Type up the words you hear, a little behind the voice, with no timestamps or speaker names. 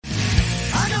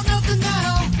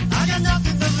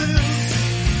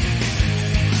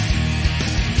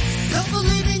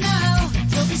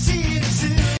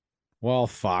Well,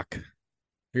 fuck.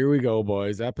 Here we go,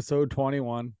 boys. Episode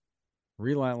 21.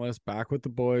 Relentless. Back with the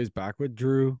boys. Back with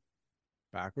Drew.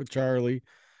 Back with Charlie.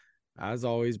 As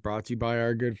always, brought to you by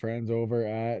our good friends over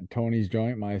at Tony's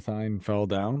Joint. My sign fell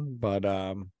down, but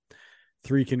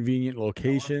three convenient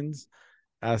locations: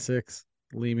 Essex,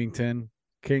 Leamington,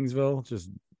 Kingsville. Just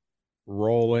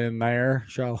roll in there,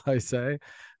 shall I say,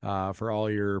 for all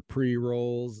your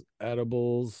pre-rolls,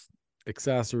 edibles,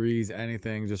 accessories,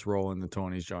 anything. Just roll in the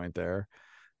Tony's Joint there.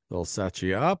 They'll set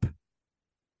you up.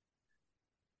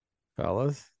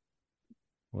 Fellas,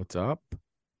 what's up?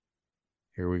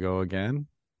 Here we go again.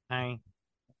 Hi.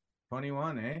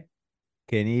 21, eh?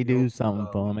 Can you Yo, do something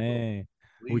for legal, me?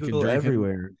 We can legal drink in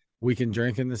everywhere. we can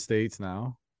drink in the States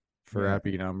now for Yeah.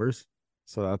 happy numbers.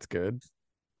 So that's good.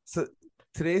 So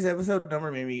today's episode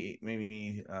number made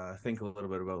me think a little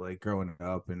bit about like growing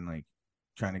up and like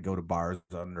trying to go to bars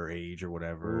underage or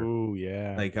whatever. Ooh,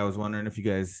 yeah. Like I was wondering if you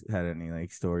guys had any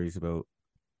like stories about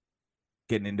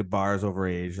getting into bars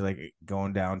overage, like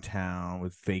going downtown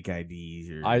with fake IDs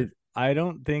I or I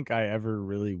don't think I ever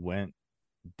really went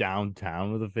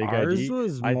downtown with a fake Ours ID.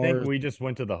 was I think more we just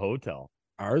went to the hotel.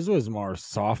 ours was more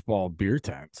softball beer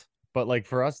tent. But like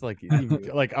for us, like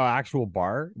like our actual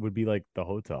bar would be like the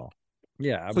hotel.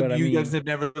 Yeah, so but I you guys mean, have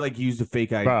never like used a fake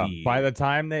Bro, by ID. the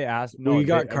time they asked, no, we they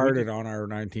got we carded just on our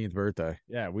 19th birthday.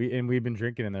 yeah, we've been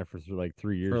drinking in there for like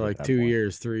 3 years For at like that two point.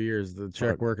 years, 3 years. The But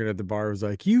chick working at the bar was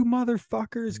like, "You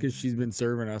motherfuckers," because she's been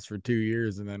serving us for 2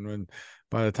 years. And then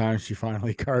by the time she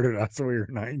finally carded us, we were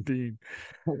 19.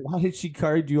 Why did she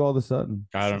card you all of a sudden?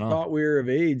 I She don't know. thought we were of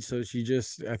age, so she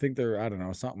just, I think I don't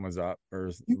know, something was up,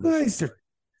 or You guys are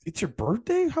it's your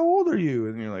birthday? How old are you?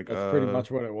 And you're like, that's pretty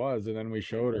much what it was. And then we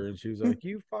showed her, and she was like,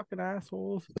 "You fucking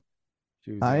assholes."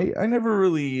 She was young. I never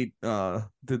really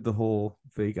did the whole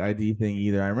fake ID thing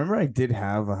either. I remember I did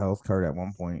have a health card at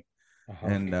one point, A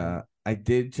health and card. I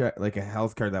did check like a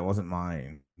health card that wasn't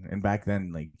mine. And back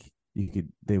then, like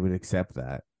they would accept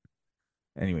that.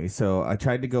 Anyway, so I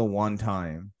tried to go one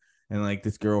time, and like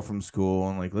this girl from school,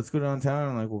 and like let's go downtown,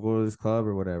 and like we'll go to this club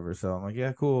or whatever. So I'm like,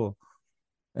 yeah, cool.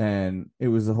 And it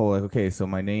was the whole like, okay, so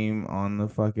my name on the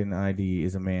fucking ID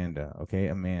is Amanda. Okay,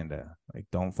 Amanda. Like,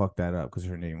 don't fuck that up because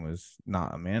her name was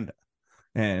not Amanda.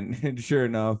 And sure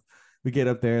enough, we get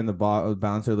up there and the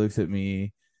bouncer looks at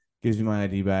me, gives me my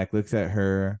ID back, looks at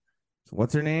her. So,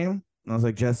 what's her name? And I was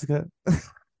like, Jessica.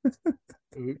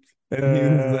 Oops. And he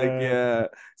was like, yeah.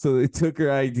 So they took her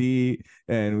ID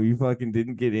and we fucking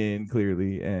didn't get in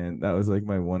clearly. And that was like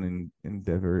my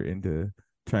endeavor into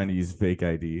trying to use fake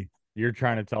ID. You're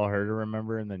trying to tell her to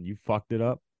remember and then you fucked it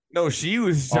up. No, she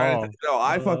was trying to. Oh, No,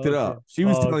 I fucked it okay. up. She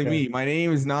was Oh, telling okay. me my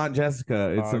name is not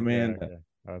Jessica, it's Okay, Amanda, okay.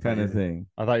 I thought kind you of were thing.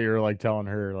 I thought you were like telling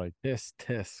her like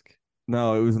Tisk.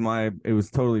 No, it was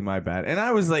totally my bad. And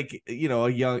I was like,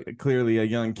 clearly a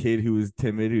young kid who was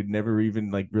timid, who'd never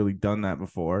even like really done that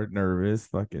before, nervous,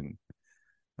 fucking.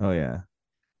 Oh yeah,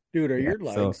 Dude, are yeah.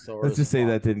 your So legs sore let's as just say fuck?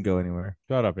 that didn't go anywhere.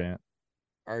 shut up, Aunt.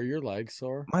 Are your legs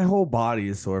sore? My whole body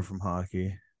is sore from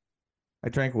hockey. I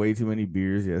drank way too many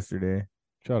beers yesterday.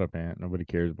 Shut up, Aunt. Nobody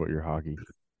cares about your hockey.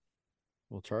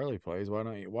 Well, Charlie plays. Why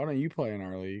don't you play in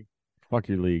our league? Fuck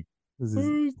your league. This is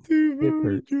Oh, hip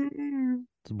hurts. Steve.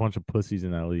 It's a bunch of pussies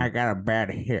in that I league. got a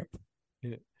bad hip.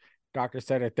 Doctor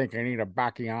said I think I need a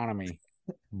bacchiotomy.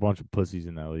 A bunch of pussies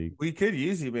in that league. We could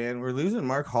use you, man. We're losing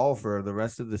Mark Hall for the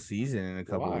rest of the season in a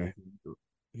couple Why? weeks.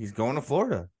 He's going to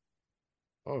Florida.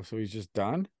 Oh, so he's just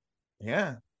done?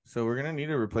 Yeah. So we're gonna need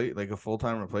to replace like a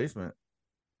full-time replacement,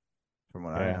 from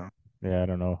what I Yeah. know. Yeah, I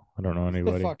don't know. I don't know He's the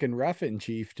anybody. fucking ref in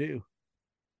chief too.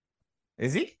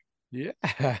 Is he? Yeah.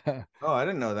 Oh, I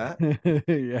didn't know that.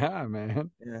 Yeah, man.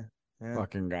 Yeah. Yeah.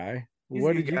 Fucking guy. He's a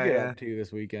What good did you guy, get yeah. up to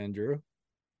this weekend, Drew?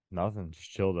 Nothing.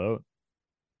 Just chilled out.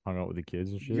 Hung out with the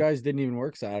kids and You shit. guys didn't even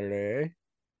work Saturday, eh?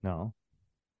 No.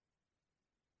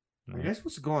 Are you No. guys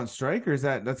supposed to go on strike or is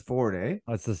that's Ford, eh?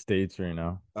 That's the States right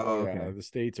now. Oh, Yeah, okay. the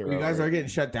states are Well, you out guys are right getting now.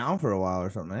 shut down for a while or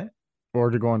something, eh? Or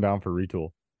they're going down for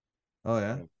retool. Oh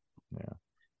yeah. Yeah.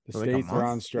 The For like a states are month?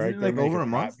 on Isn't strike. it They're like over making a rap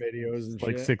month? videos It's and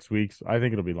like shit. 6 weeks. I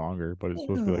think it'll be longer, but it's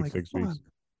supposed to be Damn, like like 6 weeks. fuck.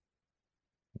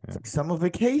 It's Yeah. like summer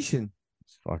vacation.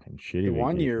 It's fucking shitty The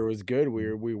one year vacation. was good.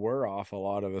 We were off a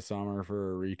lot of the summer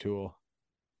for a retool.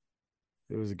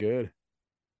 It was good.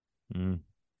 Mm.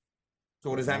 So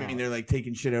what But does that mean? now They're like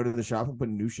taking shit out of the shop and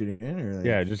putting new shit in, or like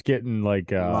Yeah, just getting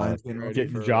like lines getting ready rotated?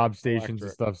 getting for job stations and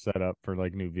electric. stuff set up for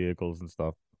like new vehicles and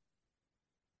stuff.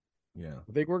 Yeah.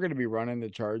 I think we're going to be running the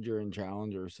Charger and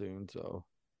Challenger soon, so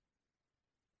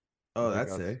I Oh, think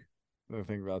that's that's sick. I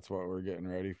think that's what we're getting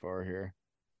ready for here.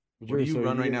 But What do Drew, you so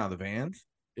run you right didn't? now? The vans?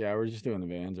 Yeah, we're just doing the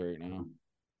vans right now.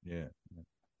 Yeah.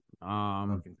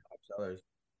 Um, Fucking top sellers.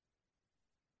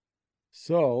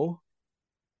 So,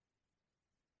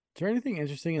 is there anything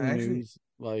interesting in the Actually, news,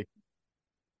 like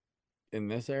in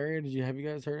this area? Have you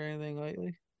guys heard anything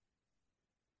lately?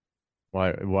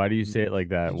 Why do you say it like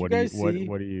that? Did you What do you guys see?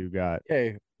 what do you got?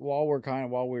 Okay, while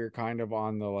we were kind of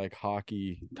on the like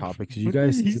hockey topics, did you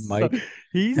guys see he's so, Mike?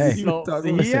 he's Hey, so talk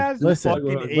he listen, has listen,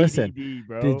 fucking listen. ADD, Did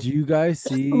bro. you guys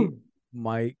see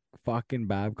Mike fucking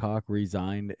Babcock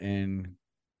resigned in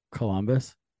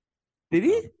Columbus? did No.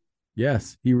 he?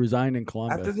 Yes, he resigned in After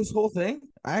Columbus. this whole thing,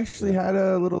 I actually Yeah. had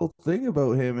a little thing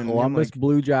about him and him Columbus like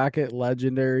Blue Jacket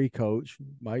legendary coach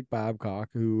Mike Babcock,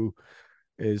 who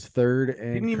is third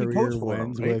in didn't even coach career for him,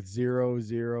 wins right? with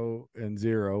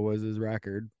 0-0-0 was his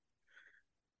record,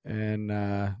 and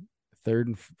third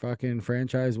in fucking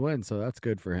franchise win. So that's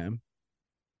good for him.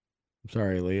 I'm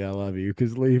sorry, Lee. I love you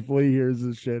because Lee hears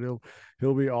this shit.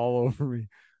 He'll be all over me.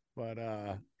 But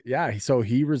yeah. So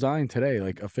he resigned today,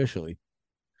 like officially,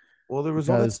 Well, there was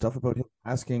all that because stuff about him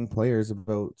asking players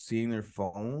about seeing their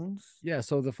phones. yeah.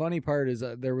 So the funny part is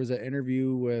that there was an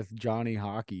interview with Johnny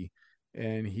Hockey,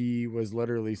 and he was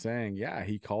literally saying, yeah,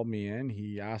 he called me in.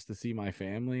 He asked to see my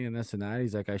family and this and that.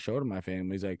 He's like, I showed him my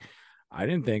family. He's like, I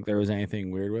didn't think there was anything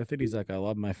weird with it. He's like, I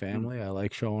love my Mm. family. I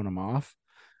like showing them off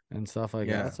and stuff like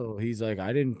that. Yeah, So he's like,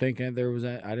 I didn't think there was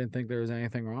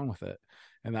anything wrong with it,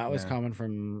 and that was yeah, coming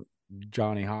from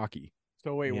Johnny Hockey.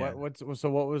 So wait, yeah.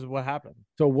 what happened?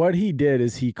 So what he did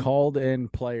is he called in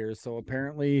players. So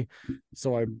apparently,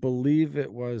 so I believe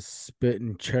it was Spit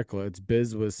and Chicklets.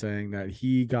 Biz was saying that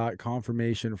he got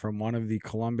confirmation from one of the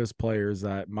Columbus players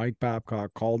that Mike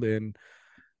Babcock called in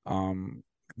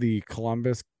the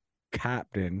Columbus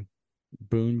captain,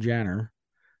 Boone Jenner,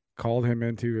 called him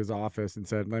into his office and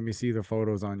said, "Let me see the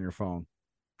photos on your phone."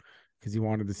 Because he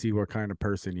wanted to see what kind of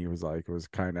person he was like. It was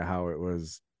kind of how it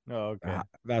was. Oh, okay.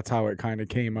 That's how it kind of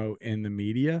came out in the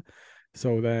media.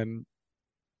 So then,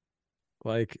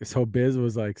 like, so Biz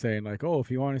was like saying, like, oh, if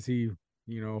you want to see,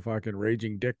 fucking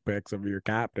raging dick pics of your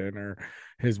captain or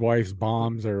his wife's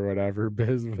bombs or whatever,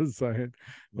 Biz was saying,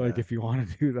 like, Yeah. if you want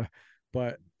to do that.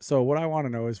 But so what I want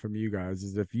to know is from you guys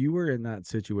is if you were in that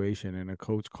situation and a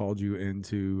coach called you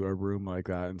into a room like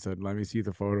that and said, let me see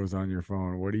the photos on your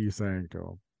phone, what are you saying to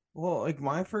him? Well, like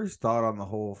my first thought on the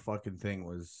whole fucking thing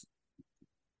was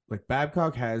like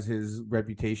Babcock has his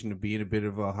reputation of being a bit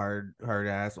of a hard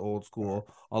ass, old school,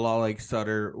 a lot like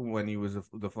Sutter when he was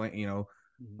the flame,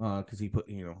 because he put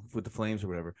with the Flames or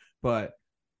whatever. But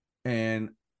and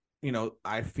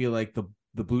I feel like the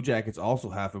Blue Jackets also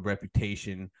have a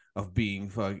reputation of being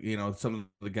some of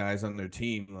the guys on their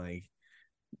team like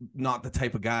not the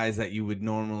type of guys that you would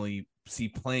normally see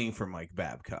playing for Mike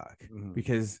Babcock Mhm.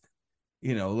 because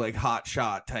like hot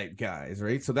shot type guys,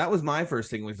 right? So that was my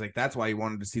first thing was like that's why he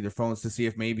wanted to see their phones to see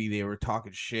if maybe they were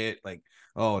talking shit, like,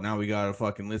 oh, now we gotta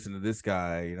fucking listen to this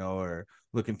guy, or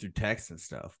looking through text and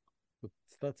stuff.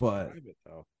 That's But private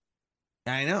though.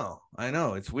 I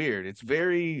know, it's weird. It's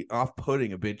very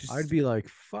off-putting a bit. I'd Just be like,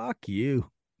 fuck you.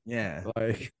 yeah,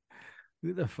 Like,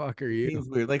 who the fuck are it you? seems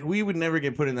weird. Like we would never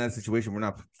get put in that situation. We're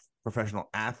not professional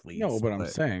No, athletes, but I'm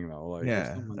but saying though, like if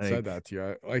yeah, someone said like that to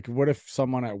you, like what if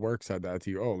someone at work said that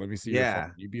to you? Oh, let me see your phone. yeah,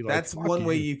 You'd be like, that's fuck one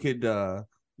way you. you could You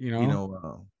you know?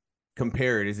 know,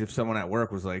 compare it is if someone at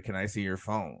work was like, "Can I see your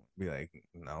phone?" Be like,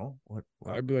 "No, what?"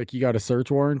 I'd be like, you got a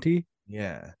search warranty?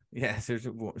 Yeah, yeah.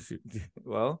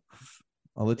 Well,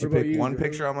 I'll let What you about pick you, one Drew?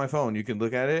 picture on my phone. You can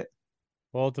look at it.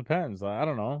 Well, it depends. I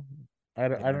don't know. I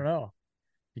Yeah, don't know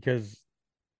because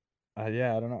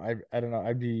yeah, I don't know. I don't know.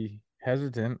 I'd be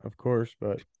hesitant, of course,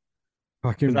 but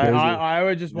because Fucking busy. I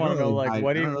would just want to know like I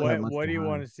don't really have much what to do you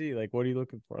want hide. to see? Like what are you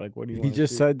looking for? Like what do you He want to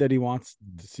just see? said that he wants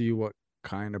to see what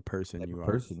kind of person Type you of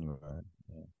are. person you are.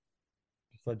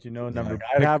 Just let you know Yeah. Like number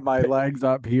I'd pick, have my pick legs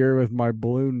up here with my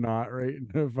balloon knot right in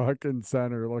the fucking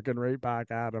center, looking right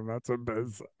back at him. That's what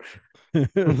Biz.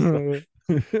 That's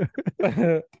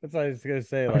what I was gonna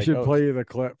say. I Like, should oh, play you the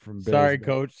clip from Biz. But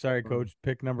sorry, coach.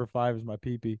 Pick number 5 is my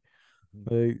pee.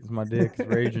 Like, it's my dick is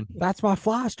raging. that's my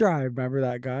flash drive. Remember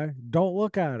that guy? Don't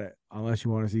look at it unless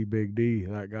you want to see Big D,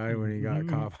 that guy when he got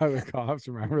caught by the cops.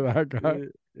 Remember that guy?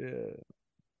 Yeah.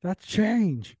 That's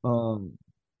change.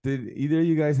 Did either of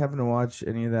you guys happen to watch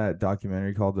any of that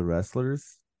documentary called The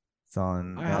Wrestlers? It's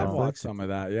on I have No, watched Netflix. some of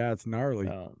that. Yeah, it's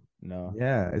gnarly. no.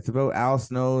 Yeah, it's about Al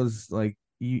Snow's like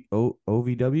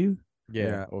OVW. Yeah,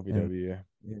 Yeah. And OVW. Yeah.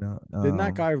 you know, Didn't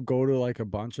that guy go to like a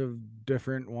bunch of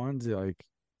different ones? Like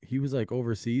he was like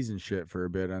overseas and shit for a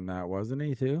bit on that, wasn't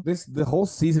he too? the whole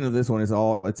season of this one is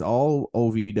all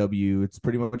OVW. It's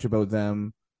pretty much about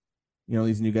them.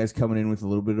 These new guys coming in with a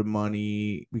little bit of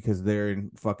money because they're in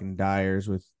fucking dyers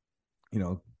with,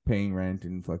 paying rent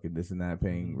and fucking this and that,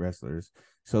 paying wrestlers.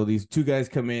 So these two guys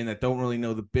come in that don't really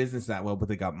know the business that well, but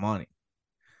they got money.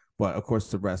 But of course,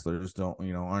 the wrestlers don't,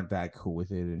 aren't that cool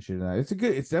with it and shit.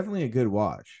 It's definitely a good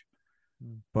watch.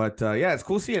 But yeah, it's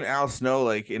cool seeing Al Snow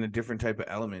like in a different type of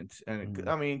element, and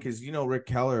I mean, because Rick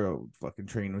Keller fucking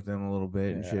trained with them a little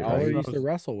bit and shit, I right? used to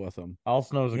wrestle with him. Al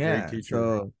Snow's a great Yeah,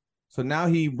 teacher. so now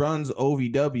he runs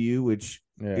OVW, which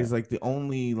Yeah. is like the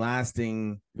only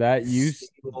lasting That used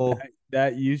stable.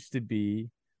 that used to be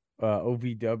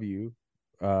OVW.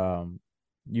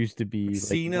 Used to be like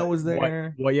Cena was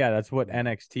there. Well, yeah, that's what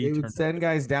NXT They would turned send into.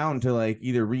 guys down to like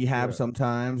either rehab Yeah.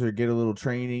 sometimes or get a little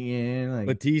training in. Like,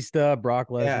 Batista, Brock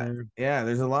yeah, Lesnar, yeah.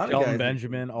 There's a lot of Shelton guys that came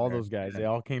Benjamin, from all there. those guys. Yeah, They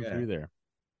all came yeah. through there.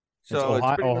 It's So it's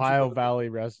pretty much Ohio Valley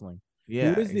Wrestling.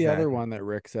 Yeah, Who was the other exactly. one that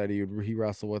Rick said he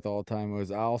wrestled with all the time? It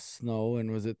was Al Snow,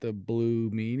 and was it the Blue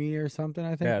Meanie or something? I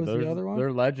think Yeah, was the other one.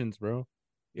 they're legends, bro.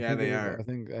 Yeah, they are. I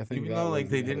think Even that though was like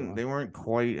the other one. they weren't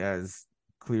quite as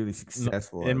clearly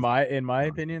successful In as my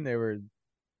opinion, they were.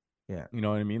 yeah, You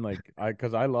know what I mean? Like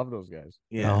because I love those guys.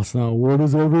 yeah. Al Snow, what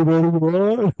does everybody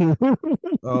want? Oh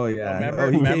No, yeah. remember,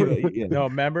 Oh, he came. remember, Yeah. no,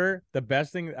 remember the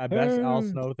best Al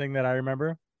Snow thing that I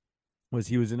remember was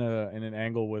he was in an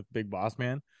angle with Big Boss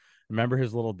Man. Remember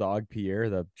his little dog Pierre,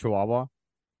 the Chihuahua,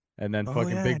 and then Oh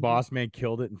fucking yeah. Big Boss Man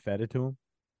killed it and fed it to him.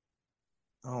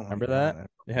 Oh my Remember that? god.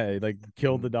 Yeah, he like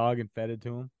killed the dog and fed it to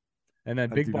him. And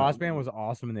then I Big do not Boss Man remember. was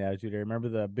awesome in the Attitude Era. Remember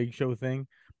the Big Show thing?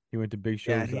 He went to Big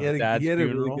Yeah, Show's he dad's had a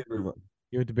really funeral. good remote.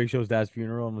 He went to Big Show's dad's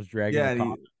funeral and was dragging Yeah, the and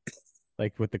cop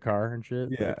like with the car and shit.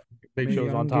 yeah, Like Big Mae Show's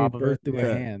on Young top gave of it. birth to a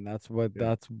yeah, hand. yeah,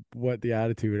 That's what the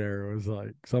Attitude Era was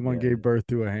like. Someone Yeah. gave birth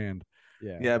to a hand.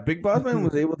 Yeah. yeah. Big Boss Man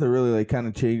was able to really like kind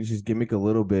of change his gimmick a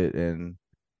little bit and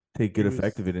take good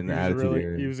effect of it in the Attitude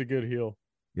Era. He was a good heel.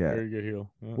 Yeah, Very good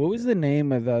heel. Yeah. What was the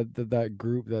name of that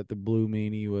group that the Blue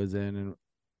Meanie was in? And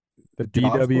The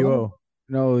Job Squad? BWO.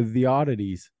 no, the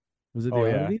Oddities. Was it Oh the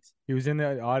yeah. Oddities? He was in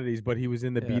the oddities, but he was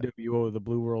in the Yeah. BWO, the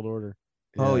Blue World Order.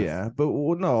 Oh Yeah. yeah, but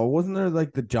no, wasn't there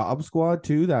like the Job Squad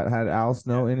too that had Al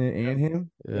Snow in it and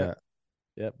him? Yeah.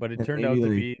 Yeah, but And maybe like it turned out to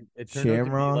be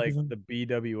Shamrock or like something? the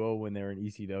BWO when they were in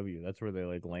ECW. That's where they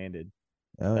like landed.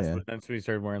 Oh yeah, That's when he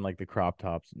started wearing like the crop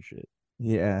tops and shit.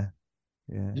 yeah,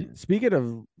 yeah. Speaking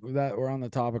of that, we're on the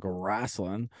topic of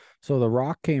wrestling. So The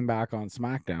Rock came back on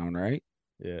SmackDown, right?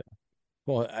 Yeah.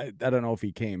 Well, I don't know if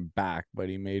he came back, but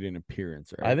he made an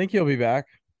appearance, right? I think he'll be back.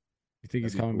 You think That'd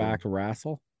he's be coming cool. back to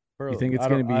wrestle? For, You think it's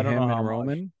going to be I don't know him how and much.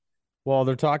 Roman? Well,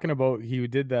 they're talking about he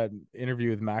did that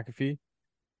interview with McAfee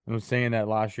and was saying that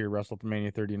last year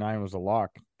WrestleMania 39 was a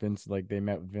lock. Vince, like they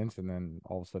met with Vince, and then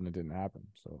all of a sudden it didn't happen.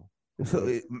 So So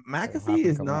hopefully it'll McAfee happen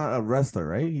is coming up. not a wrestler,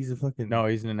 right? He's a fucking No,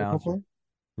 he's an football announcer. player?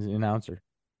 He's an announcer.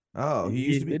 Oh, he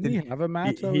used to be. Didn't he have a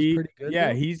match that was pretty good?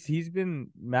 Yeah, though? he's been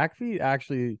McAfee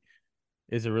actually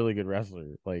is a really good wrestler.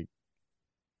 Like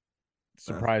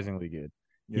surprisingly good.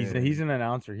 He's an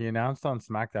announcer. He announced on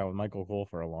SmackDown with Michael Cole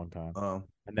for a long time. Oh,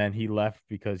 And then he left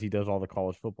because he does all the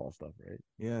college football stuff, right?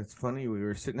 yeah. It's funny. We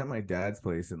were sitting at my dad's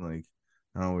place and like,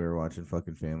 I don't know, we were watching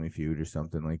fucking Family Feud or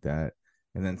something like that.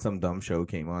 And then some dumb show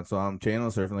came on. So I'm channel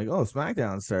surfing, like, oh,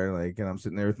 SmackDown started. Like, and I'm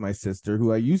sitting there with my sister,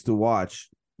 who I used to watch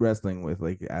wrestling with,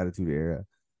 like Attitude Era.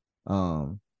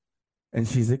 And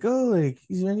she's like, oh, like,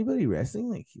 is there anybody wrestling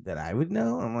like that I would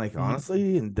know? I'm like,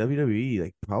 honestly, in WWE,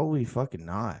 like, probably fucking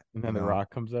not. And then The Rock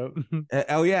comes out.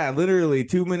 Oh yeah, literally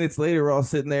 2 minutes later, we're all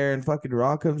sitting there, and fucking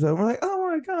Rock comes out. We're like, oh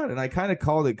my god! And I kind of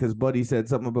called it because Buddy said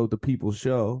something about the People's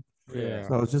Show. Yeah.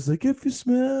 So I was just like, if you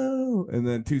smell, and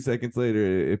then 2 seconds later,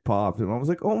 it popped, and I was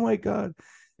like, oh my god.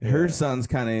 Her son's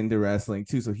kind of into wrestling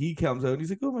too, so he comes out and he's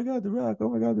like, oh my god, The Rock! Oh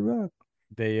my god, The Rock!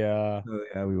 They Oh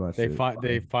yeah, we watched they it.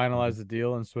 they finalized the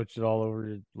deal and switched it all over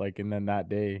to, like, and then that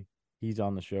day he's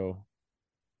on the show.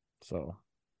 So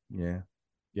Yeah.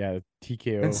 yeah,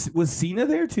 TKO. And was Cena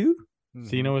there too?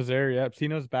 Cena was there. Yep,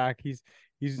 Cena's back. He's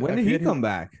When I did he forget come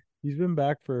back? He's been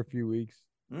back for a few weeks.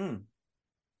 I You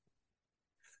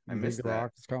think missed The that.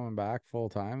 Rock's coming back full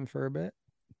time for a bit?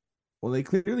 Well, they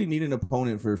clearly need an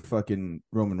opponent for fucking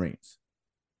Roman Reigns.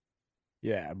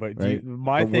 Yeah, but Right?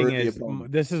 my A thing worthy is,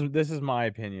 opponent. this is my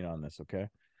opinion on this. Okay,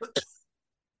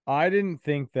 I didn't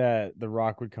think that The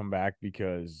Rock would come back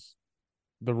because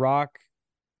The Rock,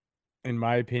 in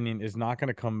my opinion, is not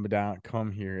going to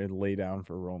come here and lay down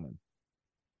for Roman.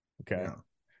 Okay. No.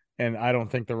 And I don't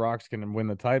think The Rock's going to win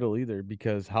the title either,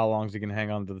 because how long is he going to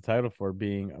hang on to the title for,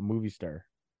 being a movie star?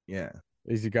 Yeah.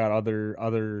 Is he got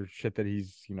other shit that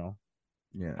he's,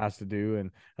 Yeah. has to do, and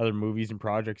other movies and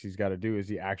projects he's got to do? Is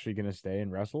he actually going to stay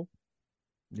and wrestle?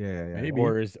 Yeah. Maybe.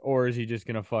 Or is he just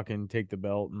going to fucking take the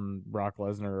belt and Brock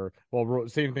Lesnar?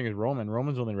 Same thing as Roman.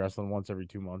 Roman's only wrestling once every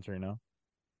 2 months right now.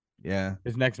 Yeah,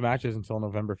 His next match is until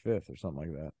November 5th or something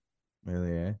like that.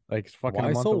 really. Eh? Like it's fucking a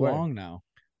Why month so away. long now?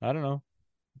 I don't know.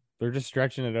 They're just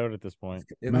stretching it out at this point.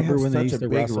 We Remember have when they such a used to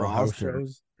big wrestle house roster.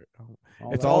 shows? All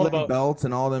It's With that? all all them about belts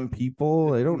and all them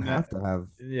people, they don't Nah, have to have.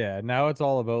 yeah, now it's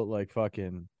all about like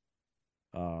fucking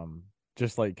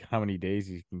just like how many days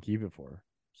you can keep it for.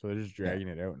 So they're just Yeah, dragging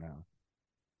it out now.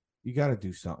 you got to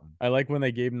do something. I like when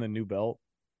they gave him the new belt.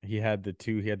 He had the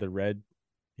two, he had the red,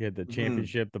 he had the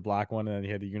championship, the black one, and then he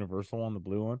had the universal one, the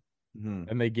blue one. Mm-hmm.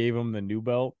 And they gave him the new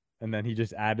belt, and then he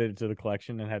just added it to the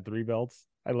collection and had 3 belts.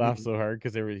 I laughed so hard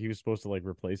because he was supposed to like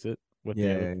replace it with the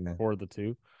Yeah, other yeah, yeah. four of the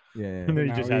two. Yeah, And So then he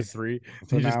now just had he's 3.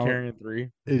 so He's just now carrying 3.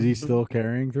 is he still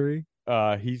carrying 3?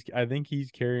 I think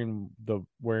he's carrying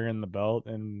wearing the belt,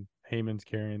 and Heyman's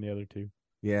carrying the other 2.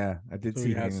 yeah. I did So see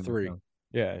he has Heyman. 3.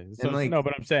 Yeah. And So like no,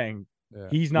 but I'm saying Yeah.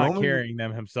 he's not Roman, carrying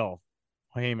them himself.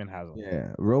 Heyman has them.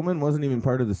 yeah, Roman wasn't even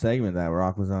part of the segment that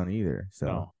Rock was on either. So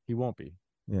No, he won't be.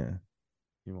 yeah,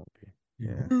 He won't be.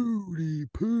 yeah, Booty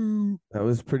poo. that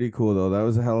was pretty cool though. That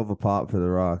was a hell of a pop for the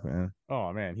Rock, man.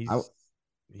 Oh man, I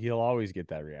he'll always get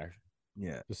that reaction.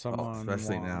 yeah, Does someone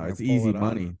especially now. want It's to pull easy it up?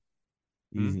 money.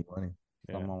 Hmm? Easy money.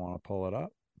 Yeah. Someone want to pull it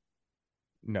up?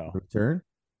 No, Return?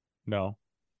 no.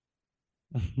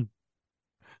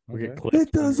 We'll get Okay. clipped.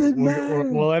 It doesn't matter.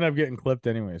 We'll end up getting clipped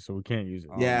anyway, so we can't use it.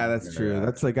 Yeah, Oh, that's true. yeah.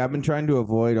 That's like I've been trying to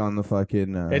avoid on the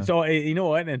fucking. It's all you know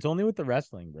what? It's only with the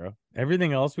wrestling, bro.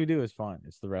 Everything else we do is fun.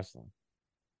 It's the wrestling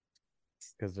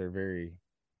because they're very.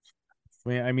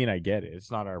 I mean, I get it.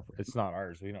 It's not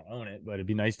ours. We don't own it, but it'd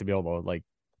be nice to be able to like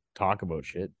talk about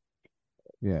shit.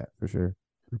 Yeah, for sure.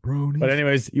 But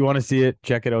anyways, you want to see it?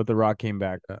 Check it out. The Rock came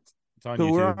back. It's on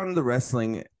So we're YouTube. on the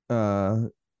wrestling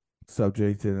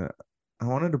subject, and I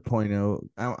wanted to point out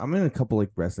I'm in a couple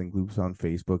like wrestling groups on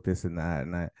Facebook, this and that,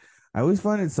 and I always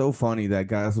find it so funny that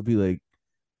guys will be like,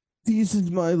 "This is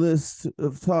my list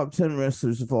of top 10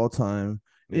 wrestlers of all time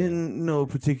in no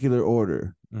particular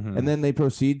order," and then they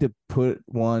proceed to put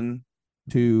 1,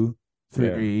 2,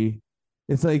 3.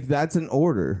 It's like that's an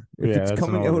order. If Yeah, it's that's an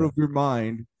coming out order. of your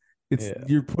mind, it's Yeah.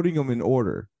 you're putting them in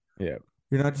order. Yeah.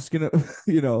 You're not just gonna,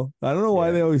 I don't know why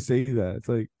Yeah. they always say that. It's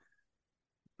like,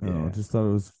 I don't know, Yeah. I just thought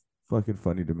it was fucking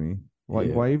funny to me. Why?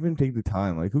 Yeah. Why even take the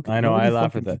time? Like, who? I know. I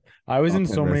laugh at that. I was in top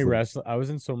 10 so many wrestling. I was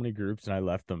in so many groups, and I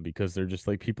left them because they're just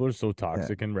like people are so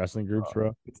toxic in wrestling groups,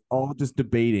 bro. It's all just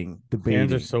debating.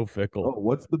 Fans are so fickle. Oh,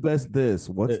 what's the best? This?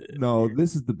 What's no?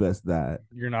 This is the best. That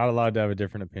You're not allowed to have a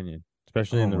different opinion,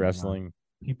 especially in the my God. wrestling.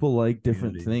 People like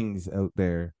different community. things out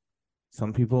there.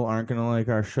 Some people aren't gonna like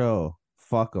our show.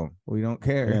 Fuck them. We don't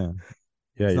care. Yeah.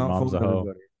 Yeah, It's your not mom's for a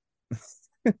hoe.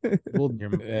 everybody. Well,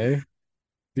 Your-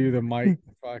 do the Mike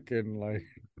fucking like,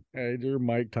 hey, do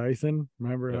Mike Tyson?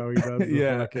 Remember how he does the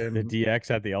Yeah. fucking The DX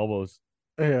at the elbows.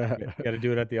 yeah, You got to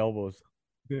do it at the elbows.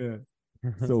 Yeah.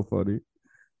 So funny.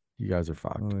 You guys are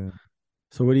fucked. Oh, yeah.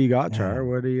 So what do you got, Yeah. Char?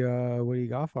 What do you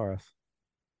got for us?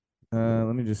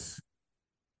 Let me just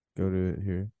go to it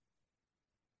here.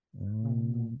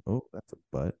 Oh, that's a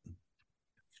butt.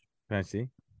 Can I see?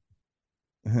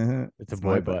 It's a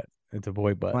my boy butt. It's a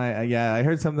boy butt. Yeah, I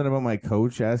heard something about my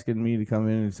coach asking me to come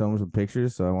in and show him some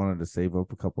pictures, so I wanted to save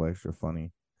up a couple extra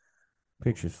funny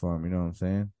pictures for him. You know what I'm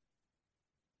saying?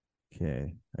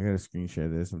 Okay, I gotta screen share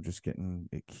this. I'm just getting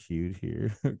it queued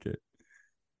here. Okay.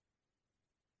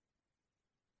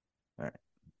 All right.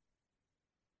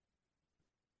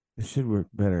 It should work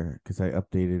better because I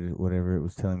updated whatever it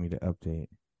was telling me to update.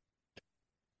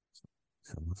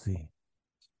 So we'll see.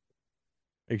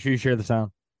 Make sure you share the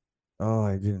sound. Oh,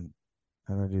 I didn't.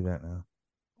 How do I do that now?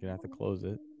 You're gonna have to close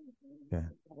it. Yeah.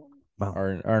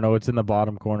 Or no, it's in the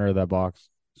bottom corner of that box.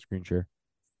 Screen share.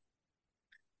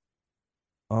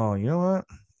 Oh, you know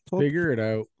what? Figure it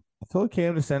out. I told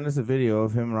Cam to send us a video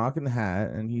of him rocking the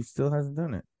hat, and he still hasn't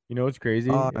done it. You know what's crazy?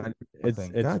 Oh, It's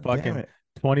God fucking damn it.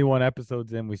 21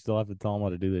 episodes in. We still have to tell him how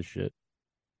to do this shit.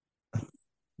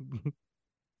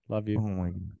 Love Oh you. my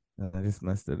God. I just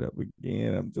messed it up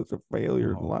again. I'm just a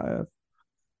failure in Oh. life.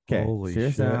 Okay. Holy share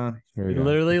shit. sound. Here we go.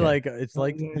 Literally, Okay. like it's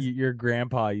like Yes. your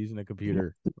grandpa using a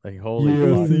computer. Like holy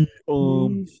Yeah,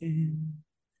 fuck. see,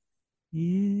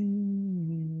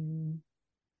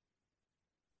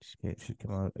 Okay, it should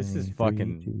come out. This in is 3,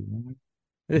 fucking- 2, 1.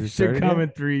 It it should started come yet?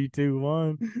 in 3, 2,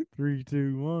 1. 3,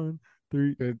 2, 1.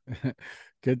 3. good,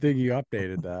 good thing you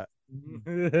updated that.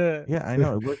 Yeah, I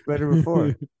know. It worked better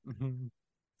before.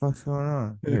 Fuck's going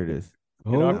on? Here it is.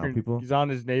 Get Oh, off Now, people. He's on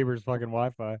his neighbor's fucking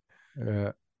Wi-Fi.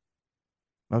 yeah.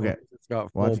 Okay. It's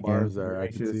got full Watch again. bars there. I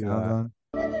Make can sure the see sound's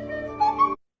that.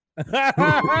 on.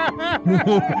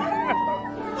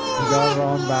 You got it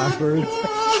on backwards.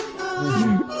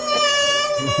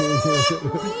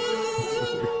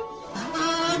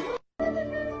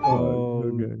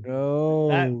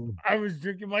 was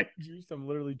drinking my juice. I'm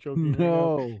literally choking.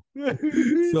 No. Right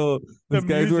So this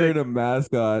guy's music. wearing a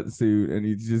mascot suit and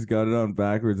he's just got it on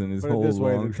backwards and his Put it whole this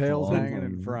way, long the tail's schlong's hanging in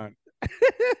hanging. front.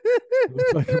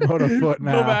 Looks like about a foot and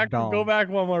a Go half back. down. Go back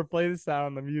one more. Play the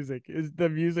sound. The music is the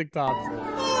music tops it.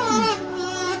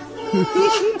 The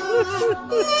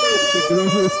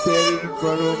girls are standing in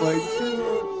front of him like,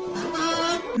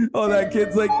 oh, that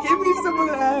kid's like, give me some of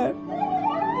that.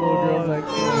 Little girl's like,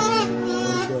 oh,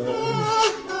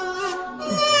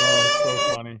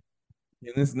 so funny.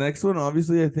 In this next one,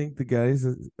 obviously, I think the guy's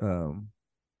sleeping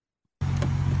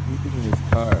in his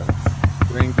car,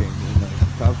 drinking, and the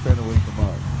cop's trying to wake him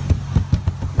up.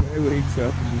 The guy wakes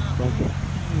up and he's fucking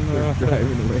starts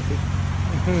driving away.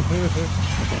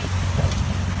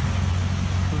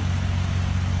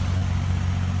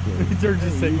 He turns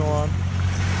his signal on.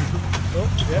 Oh,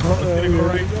 yeah, Oh, it's gonna go there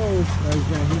right. he goes. Nice,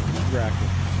 man. He's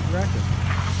racking. He's racking.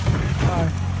 Bye.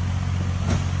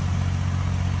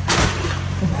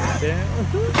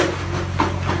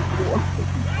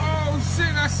 Oh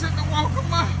shit, I shouldn't have woke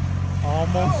him up.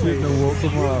 Almost. Shouldn't have woke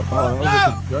him up. Oh, that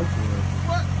was a construction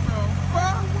What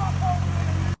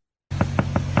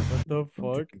the fuck?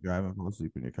 What the fuck? Driving fall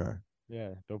asleep in your car.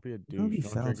 Yeah, don't be a How he douche.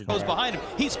 Don't sounds drink and Goes drive. behind him.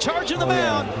 He's charging the Oh,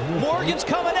 yeah. mound. Morgan's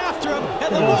coming after him,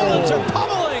 and the Marlins are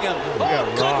pummeling him. Oh, got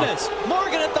rocked. goodness.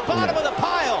 Morgan at the bottom of the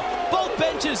pile. Both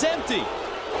benches empty.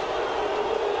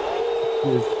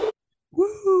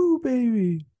 Woo,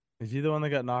 baby. Is he the one that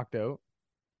got knocked out?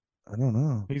 I don't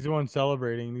know. He's the one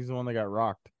celebrating. He's the one that got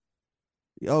rocked.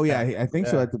 Oh, yeah, I think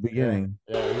so Yeah, at the beginning.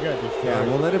 Yeah, you got destroyed. Yeah,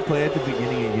 we'll let it play at the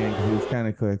beginning again because it was kind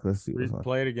of quick. Let's see what's on.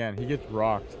 Play it again. He gets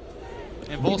rocked.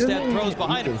 And Volstad throws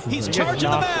behind him. He's He charging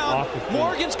the knocked mound. off his feet.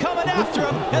 Morgan's coming after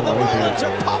him, and the Marlins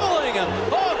are pummeling him.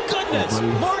 Oh, goodness.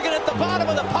 Morgan at the bottom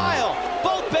of the pile.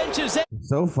 Both benches empty. It's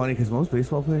so funny because most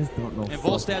baseball players don't know. And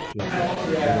fucking Volstad. shit.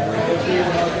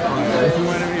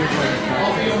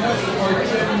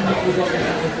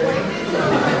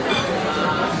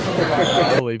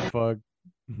 Holy fuck.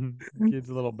 Kid's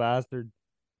a little bastard.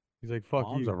 He's like, fuck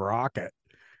Mom's you. a rocket.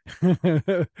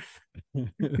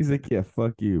 He's like, yeah,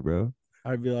 fuck you, bro.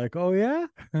 I'd be like, oh, yeah?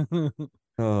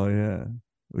 Oh, yeah.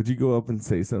 Would you go up and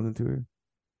say something to her?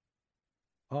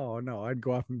 Oh, no. I'd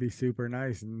go up and be super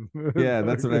nice. And Yeah,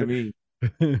 that's what I mean.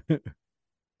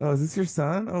 Oh, is this your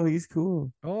son? Oh, he's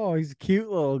cool. Oh, he's a cute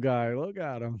little guy. Look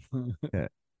at him.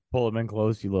 Pull him in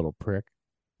close, you little prick.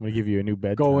 I'm going to give you a new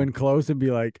bed. Go in close and be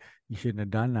like, you shouldn't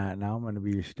have done that. Now I'm going to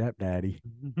be your stepdaddy.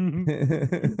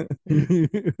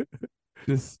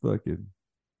 Just fucking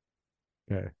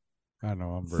Okay. I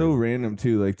know. I'm so random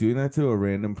too. Like doing that to a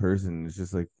random person is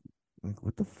just like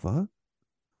what the fuck?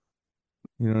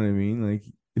 You know what I mean? Like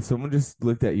if someone just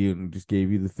looked at you and just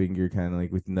gave you the finger kind of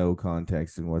like with no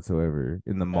context and whatsoever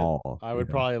in the mall. I would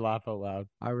you know? probably laugh out loud.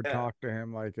 I would talk to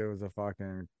him like it was a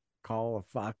fucking call of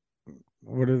fuck.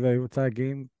 What are they? What's that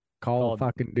game? Call of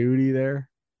fucking duty there.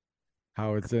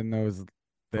 How it's in those.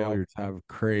 They Call always your have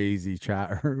crazy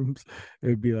chat rooms. It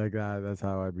would be like that. That's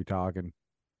how I'd be talking.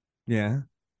 Yeah.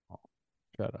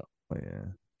 Shut up. Oh yeah.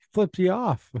 Flips you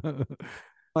off.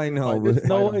 I know. Like,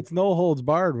 but it's no holds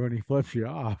barred when he flips you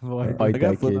off. Like, I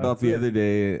got flipped off the other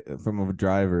day from a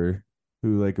driver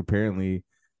who like apparently,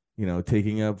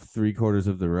 taking up 3/4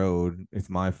 of the road. It's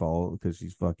my fault because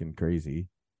she's fucking crazy.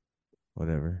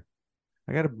 Whatever.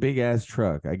 I got a big ass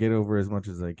truck. I get over as much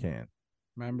as I can.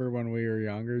 remember when we were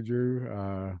younger,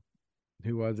 Drew?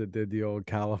 Who was it? Did the old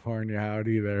California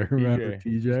howdy there? Remember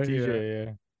TJ?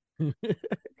 TJ,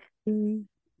 yeah.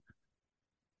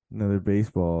 Another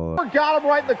baseball. Got him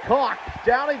right in the cock.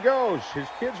 Down he goes. His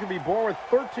kid's going to be born with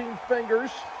 13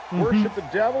 fingers. Worship the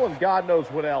devil and God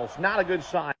knows what else. Not a good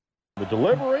sign. The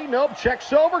delivery, nope,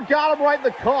 checks over. Got him right in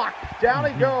the cock.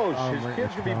 Down he goes. His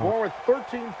kid's going to be born with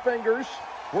 13 fingers.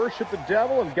 Worship the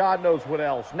devil and God knows what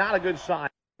else. Not a good sign.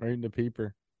 Right in the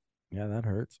peeper. Yeah, that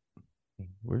hurts.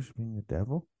 Worshiping the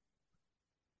devil?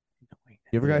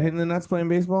 You ever got hit in the nuts playing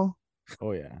baseball?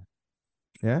 Oh, yeah.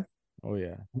 Yeah? Oh,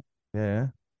 yeah. Yeah.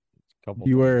 Couple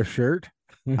You wear a shirt?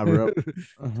 I grew up.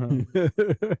 Uh-huh.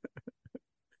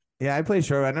 Yeah, I played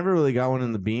short. I never really got one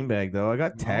in the beanbag though. I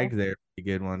got tagged there pretty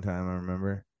good one time, I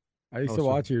remember. I used to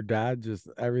watch your dad, just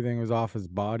everything was off his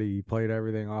body. He played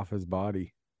everything off his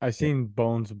body. I seen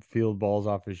Bones field balls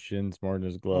off his shins more than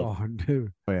his glove. Oh,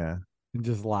 dude. Oh yeah. He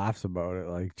just laughs about it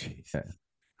like, jeez. Yeah.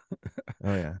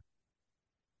 Oh yeah.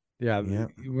 Yeah. Yeah.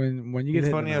 When you get He's hit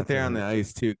in funny the out there nuts, on it the hurts.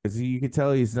 ice too, because you can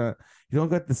tell he's not. He don't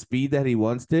got the speed that he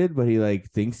once did, but he like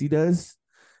thinks he does.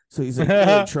 So he's like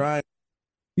really trying.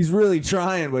 He's really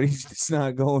trying, but he's just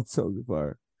not going so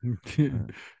far.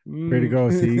 Way to go,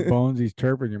 see Bones. He's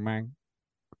chirping you, man.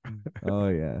 Oh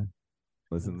yeah.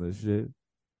 Listen to this shit.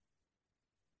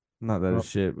 Not that it's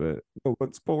shit, but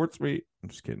what sports me? I'm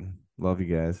just kidding. Love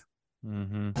you guys.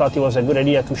 Thought it was a good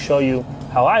idea to show you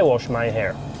how I wash my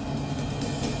hair.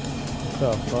 What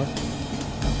the fuck?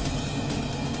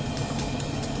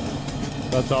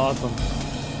 That's awesome.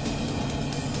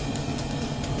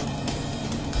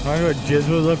 I know what jizz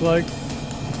would look like.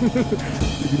 You'd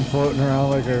be floating around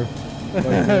like a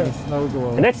snow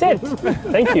globe. And that's it.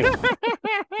 Thank you.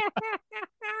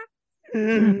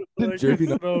 Like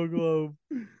Jerking a off. snow globe.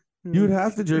 You would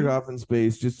have to jerk off in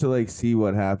space just to like see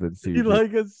what happens to You you.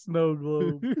 like a snow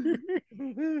globe.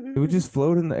 It would just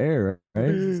float in the air,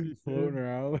 right? Just be floating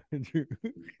around.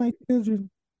 My children.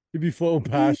 You'd be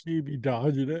floating past you. You'd be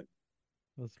dodging it.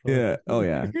 That's funny. Yeah. Oh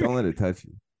yeah. Don't let it touch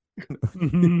you.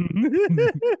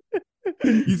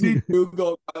 You see Drew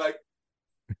go like.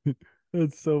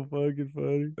 That's so fucking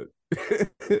funny. I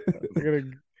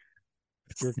gotta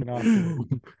jerking off.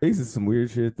 Space is some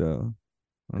weird shit though.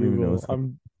 I don't even know. Google,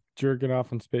 I'm jerking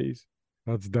off in space.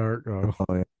 That's dark. Oh,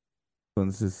 Oh yeah.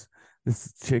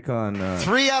 This chick on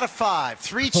 3 out of 5.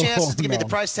 3 chances to give me the no.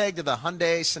 price tag to the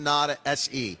Hyundai Sonata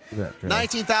SE. that dress.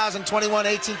 19,000, 21,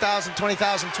 18,000,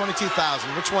 20,000, 22,000.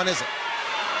 Which one is it?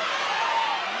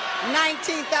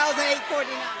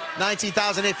 19,849.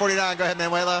 19,849. Go ahead,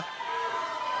 Manuela.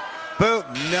 Boom.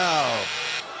 No.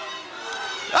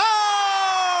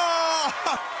 Oh!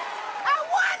 I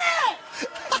won it!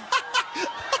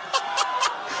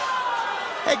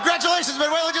 Hey, congratulations,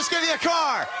 Manuela. Just give you a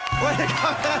car. Way to go.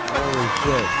 Holy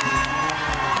shit.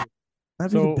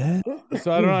 That'd be So, the best.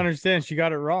 so I don't understand. She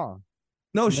got it wrong.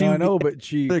 No, she I know, but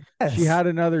she Yes. had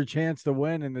another chance to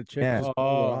win, and the chick Yeah. just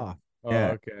pulled it off. Oh,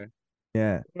 Yeah. okay.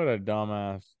 Yeah. What a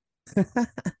dumbass.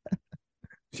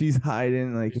 She's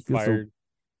hiding like She's it feels so. fired.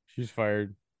 She's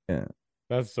fired. Yeah.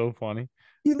 That's so funny.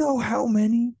 You know how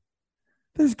many?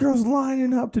 There's girls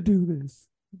lining up to do this.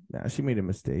 Nah, she made a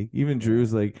mistake. Even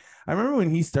Drew's like, I remember when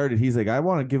he started, he's like, I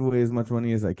want to give away as much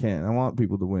money as I can. I want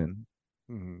people to win.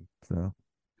 Mhm. So,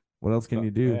 what else can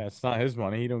you do? Yeah, it's not his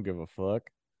money. He don't give a fuck.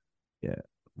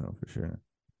 No, for sure.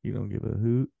 You don't give a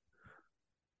hoot.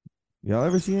 Y'all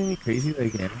ever seen any crazy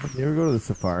like animals? You ever go to the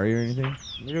safari or anything?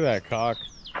 Look at that cock.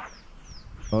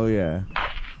 Oh yeah.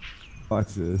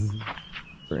 Watch this.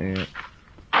 For ant.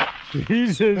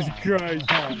 Jesus Christ.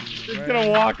 He's gonna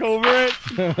walk over it.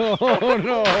 Oh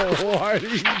no! Why do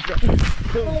you?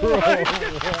 Why?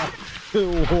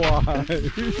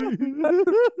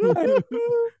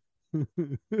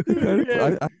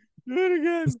 I Do it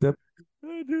again. step Do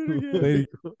it again. lady.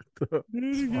 Do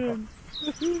it again.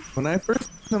 When I first,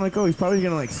 I'm like, oh, he's probably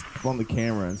gonna like step on the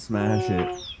camera and smash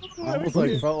it. I almost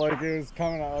like felt like it was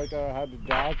coming out, like I had to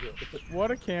dodge it.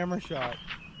 What a camera shot.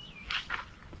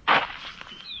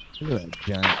 Look at that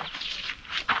giant.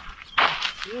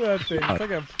 Look at that thing. It's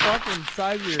like a fucking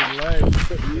size of your leg.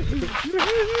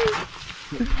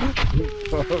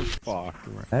 Oh fuck!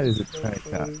 That is a giant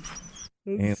cock.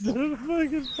 That's so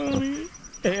fucking funny.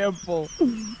 Ample.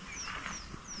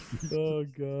 Oh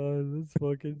god, that's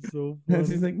fucking so And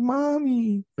she's funny. like,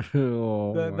 mommy.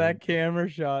 Oh, That camera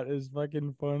shot is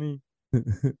fucking funny.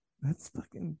 That's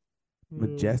fucking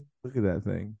majestic. Look at that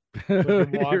thing.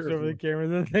 Fucking walks over the camera.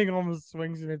 The thing almost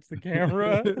swings and hits the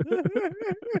camera.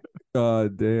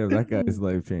 God damn, that guy's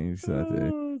life changed that day.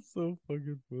 Oh, it's so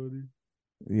fucking funny.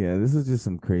 Yeah, this is just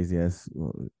some crazy ass,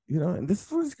 and this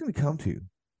is what it's gonna come to.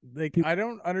 Like, I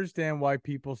don't understand why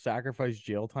people sacrifice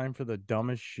jail time for the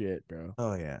dumbest shit, bro.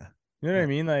 Oh yeah. You know what I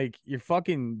mean? Like, you're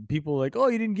fucking people like, oh,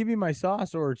 you didn't give me my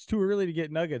sauce, or it's too early to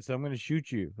get nuggets, so I'm gonna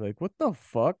shoot you. Like, what the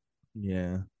fuck?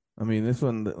 Yeah. I mean, this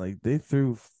one, like, they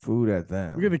threw food at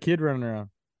them. Look at the kid running around.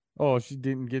 Oh, she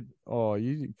didn't get. Oh,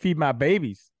 you feed my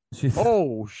babies. She,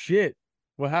 Oh shit!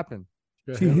 What happened?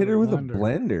 she hit her with a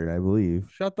blender, I believe.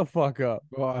 Shut the fuck up.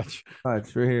 Watch.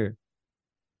 Watch right here.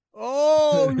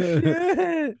 Oh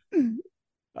shit!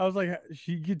 I was like,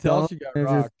 she could tell she got And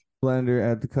just rocked. blender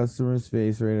at the customer's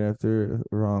face right after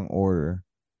a wrong order.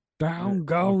 Down Of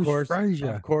goes course,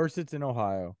 Frazier. of course, it's in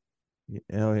Ohio.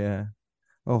 Oh yeah.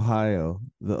 Ohio,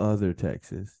 the other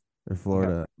Texas or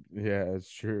Florida. Yeah,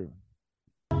 it's true.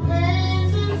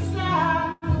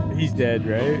 He's dead,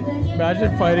 right?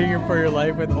 Imagine fighting for your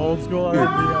life with old school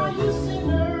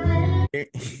RP.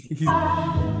 He's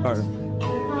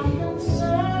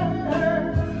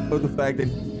but the fact that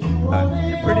He's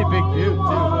a pretty big dude too,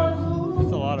 but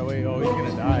that's a lot of weight. Oh, he's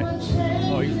gonna die.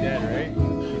 Oh, he's dead, right?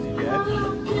 Is he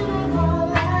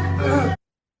dead?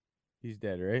 He's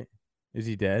dead, right? Is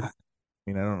he dead? I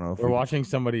mean, I don't know if We're watching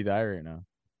somebody die right now.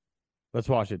 Let's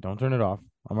watch it. Don't turn it off.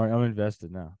 I'm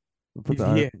invested now. we'll put He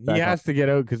the back on. has to get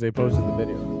out because they posted the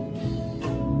video.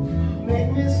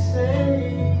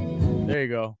 There you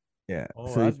go. Yeah.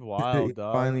 Oh, so that's he wild,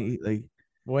 dog. finally like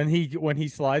When he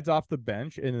slides off the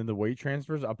bench and then the weight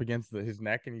transfers up against his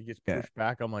neck and he gets pushed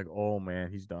back, I'm like, oh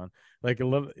man, he's done. Like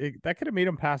that could have made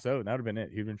him pass out. And that would have been it.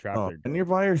 He'd been trapped there. and you're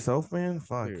by yourself, man.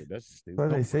 Fuck. Dude, that's stupid. What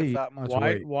did I say? That much Why?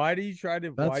 weight. Why do you try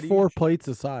to? That's why do 4 you, plates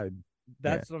aside.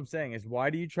 That's what I'm saying. Is why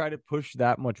do you try to push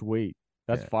that much weight?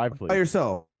 That's 5 plates By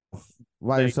yourself. By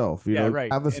Like, yourself. You yeah, know,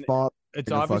 right. have a And spot. It's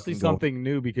and a obviously fucking goal. something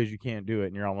new because you can't do it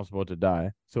and you're almost about to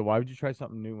die. So why would you try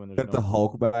something new when there's Got no the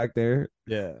Hulk back there.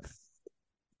 Yeah.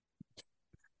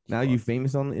 Now you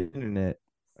famous on the internet.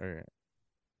 All right.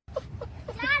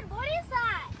 Dad, what is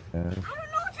that? Yeah. I don't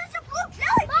know. It's just a blue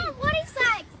jelly. Mom, what is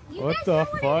that? You What guys the know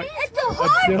fuck? What it is? It's the A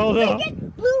hard dildo?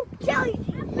 freaking blue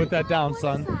jelly. Put that down, What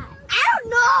son. is that? I don't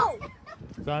know.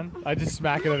 Son, I just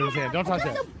smack it out of his hand. Don't touch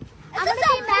it. I'm gonna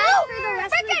be mad for the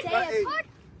rest of the day. It's hard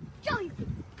jelly.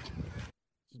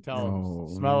 Tell him. No,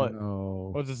 Smell it. no.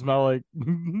 What's it smell like?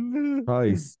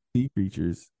 Probably sea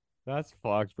creatures. That's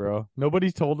fucked, bro.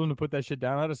 Nobody's told him to put that shit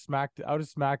down. I would have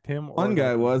smacked him. or One that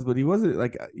guy dude was, but he wasn't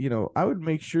like I would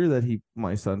make sure that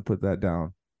my son put that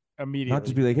down. immediately. Not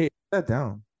just be like, hey, put that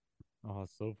down. Oh,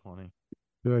 it's so funny.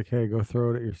 Be like, hey, go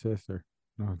throw it at your sister.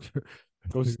 No,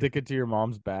 Go stick it to your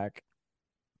mom's back.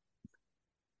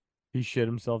 He shit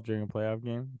himself during a playoff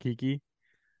game. Kiki.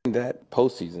 That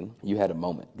postseason, you had a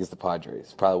moment against the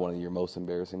Padres. Probably one of your most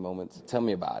embarrassing moments. Tell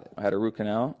me about it. I had a root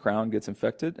canal, crown gets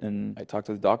infected, and I talked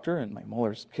to the doctor, and my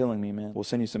molar's killing me, man. We'll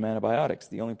send you some antibiotics.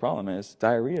 The only problem is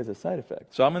diarrhea is a side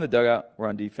effect. So I'm in the dugout, we're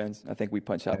on defense. I think we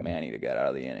punch out Manny to get out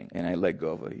of the inning, and I let go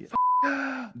of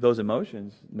a those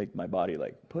emotions make my body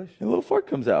like push. And a little fart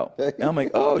comes out. And I'm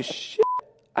like, oh shit.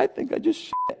 I think I just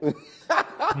shit.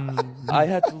 I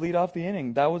had to lead off the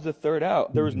inning. That was the third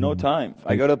out. There was no time.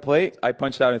 I go to the plate. I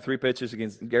punched out in 3 pitches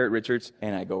against Garrett Richards,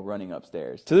 and I go running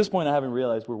upstairs. To this point, I haven't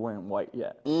realized we're wearing white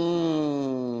yet.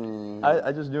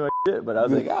 I just knew I shit, but I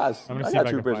was like, gosh, I got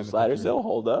two pairs of sliders. They'll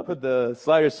hold up. Put the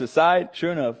sliders to the side.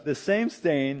 Sure enough, the same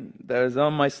stain that was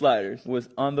on my sliders was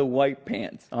on the white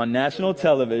pants. On national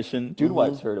television, Dude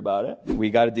Wipes heard about it. We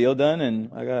got a deal done,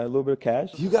 and I got a little bit of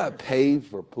cash. You got paid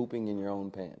for pooping in your own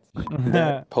pants.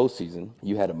 That postseason,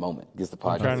 you had a moment against the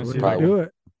Padres. do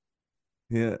it.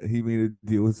 Yeah, he made a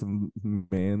deal with some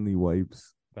manly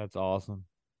wipes. That's awesome.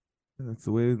 That's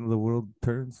the way the world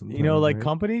turns. You know, like right?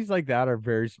 companies like that are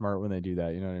very smart when they do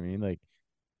that. You know what I mean? Like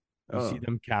you see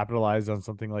them capitalize on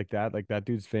something like that. Like that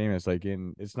dude's famous. Like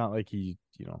it's not like he's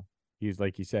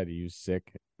like he said, he was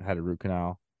sick, had a root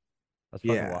canal. That's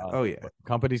fucking wild. Oh yeah. But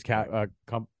companies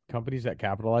companies that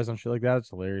capitalize on shit like that, it's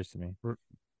hilarious to me.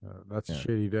 That's a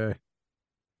shitty day.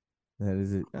 That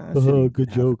is it. Good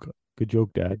joke. Good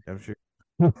joke, Dad. I'm sure.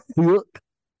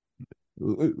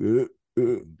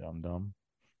 Dumb.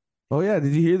 Oh yeah,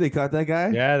 did you hear they caught that guy?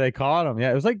 Yeah, they caught him.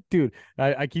 Yeah, it was like, dude,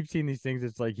 I keep seeing these things.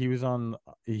 It's like he was on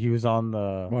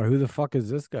the. Boy, who the fuck is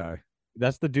this guy?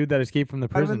 That's the dude that escaped from the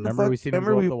prison. Remember we seen him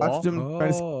go up the wall?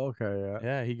 Oh, okay, yeah.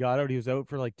 Yeah, he got out. He was out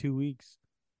for like 2 weeks.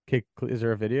 Okay, is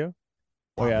there a video?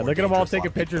 Oh yeah, look at them all taking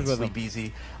pictures with him. Sleep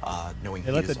easy, knowing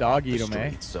they let the dog eat him,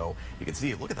 eh? So you can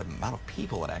see, look at the amount of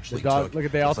people it actually the dog, took. Look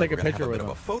at they all Looks like take a we're picture have with a bit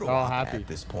him. of a photo They're all op happy at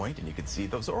this point, and you can see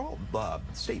those are all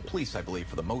state police, I believe,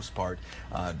 for the most part,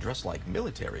 dressed like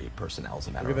military personnel. As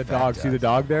a matter Look at of the fact, dog. See the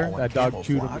dog there? all in That dog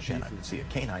chewed him. camouflage, and I can see a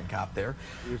canine cop there.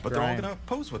 But crying. they're all going to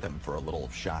pose with him for a little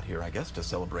shot here, I guess, to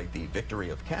celebrate the victory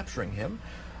of capturing him.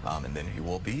 And then he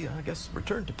will be, I guess,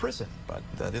 returned to prison. But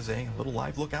that is a little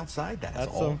live look outside. That has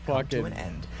That's all some come to fucking an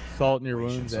end. salt in your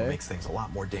wounds, So eh? it makes things a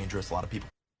lot more dangerous. A lot of people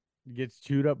He gets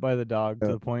chewed up by the dog to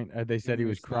the point they said he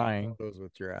was crying.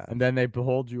 With your ass. And then they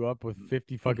hold you up with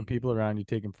 50 fucking people around you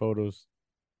taking photos.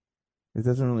 It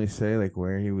doesn't really say like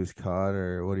where he was caught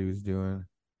or what he was doing.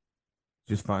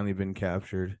 Just finally been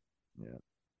captured. Yeah.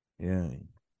 Yeah. He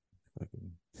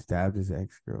fucking stabbed his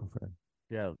ex-girlfriend.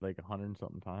 Yeah, like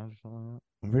 100-something times or something like that.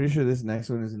 I'm pretty sure this next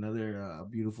one is another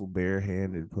beautiful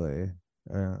barehanded play.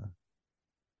 No,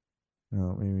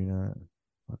 maybe not.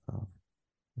 Fuck off.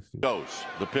 Goes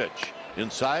the pitch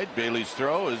inside. Bailey's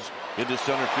throw is into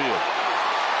center field.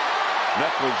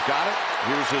 Meckler's got it.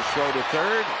 Here's his throw to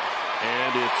third,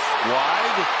 and it's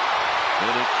wide,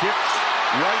 and it kicks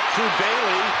right through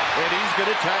Bailey, and he's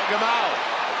going to tag him out.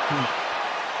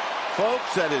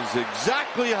 Folks, that is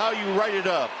exactly how you write it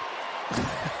up.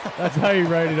 That's how you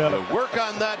write it up. You work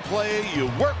on that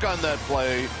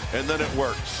play, and then it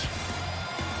works.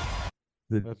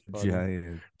 The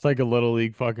giant. It's like a little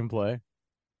league fucking play.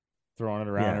 Throwing it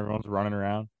around, Yeah. everyone's running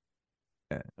around.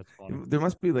 Yeah. That's funny. There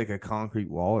must be like a concrete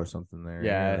wall or something there.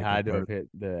 Yeah, it like had to a have hit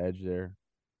the edge there.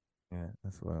 Yeah,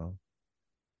 that's well.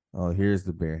 Oh, here's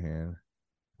the bare hand.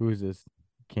 Who is this?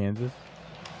 Kansas?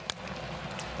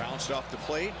 Bounced off the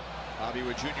plate. Bobby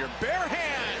Wood Jr. bare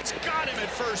hands, got him at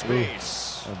first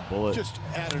base. A bullet. Just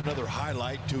add another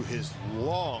highlight to his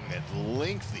long and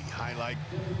lengthy highlight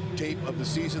tape of the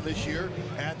season this year.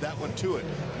 Add that one to it.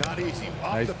 Not easy.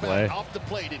 Off Nice the play. bat, off the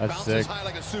plate, it That's bounces sick. high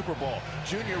like a Super Ball.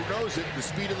 Junior knows it. The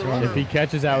speed of the runner. If he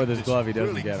catches out with his Just glove, he doesn't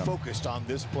really get him. Focused on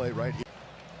this play right here.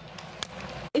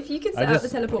 If you could set up the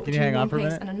teleport Can you between hang on one for a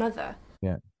place minute? and another.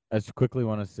 Yeah. I just quickly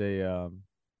want to say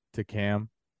to Cam,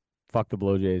 fuck the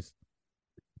Blue Jays.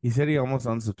 He said he almost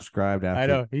unsubscribed after. I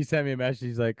know. He sent me a message.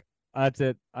 He's like, that's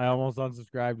it. I almost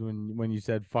unsubscribed when you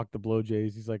said fuck the Blue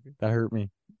Jays. He's like, that hurt me.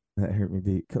 That hurt me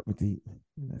deep. Cut me deep.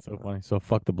 That's so funny. So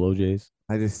fuck the Blue Jays.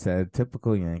 I just said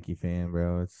typical Yankee fan,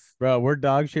 bro. It's Bro, we're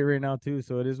dog shit right now too,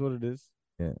 so it is what it is.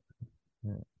 yeah,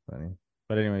 funny.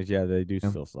 But anyways, yeah, they do Yeah.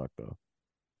 still suck though.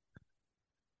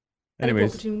 Teleport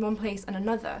Anyways, between one place and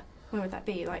another. Where would that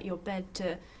be? Like your bed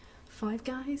to Five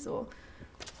Guys, or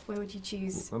where would you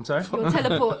choose? I'm sorry? Your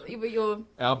teleport. your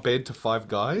Our bed to Five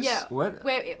Guys? Yeah. What?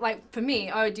 Where, like for me,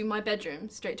 I would do my bedroom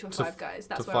straight to a Five Guys.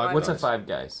 That's where I What's would. a Five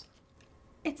Guys?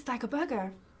 It's like a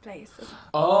burger place.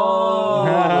 Oh.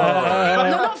 No,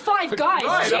 not Five Guys.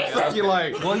 Right, I'm Jesus. thinking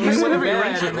like, Well, you said whatever bed you're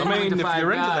and into. then I you mean, went if to Five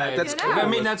you're into that, Guys. that's Yeah, cool. no. I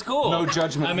mean, that's cool. No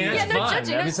judgment. I mean, Yeah, that's no fun.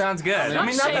 judging, I mean, that's- sounds good. not I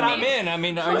mean, not that I'm shaming. in. I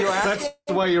mean, are you asking? That's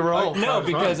the way you roll. No,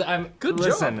 because I'm. Good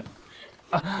listen, job.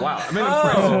 Wow, I'm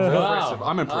impressive. wow. Impressive.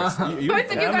 I'm impressed. Both of you I'm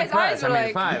guys' eyes impressed. I were mean,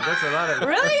 like, five. That's a lot of.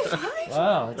 really? Five?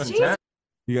 Wow, that's Jesus. intense.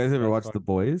 You guys ever watch The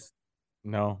Boys?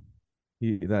 no.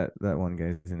 That one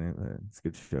guy's in it. It's a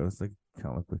good show. It's like a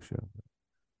comic book show.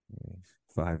 Anyways,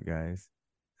 Five Guys.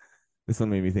 This one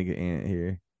made me think of Ant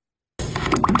here.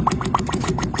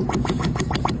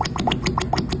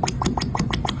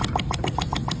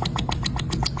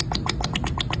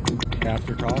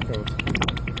 After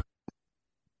tacos.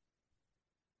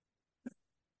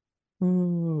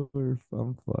 Oh,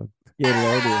 I'm fucked. Get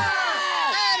loaded.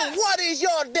 And what is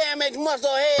your damage,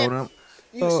 musclehead? Hold up.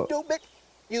 You Oh. stupid?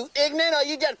 You ignorant or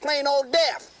you just plain old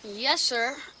deaf? Yes,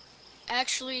 sir.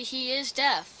 Actually, he is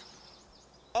deaf.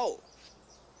 Oh,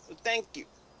 well, thank you.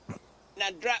 Now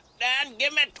drop down,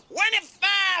 give me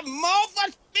 25 more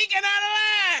for speaking out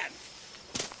of line.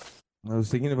 I was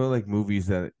thinking about like movies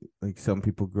that like some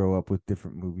people grow up with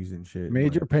different movies and shit.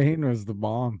 Major Like, Pain was the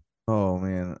bomb. oh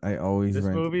man, I always This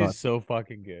rent movie is so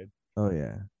fucking good. Oh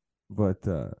yeah, but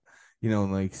you know,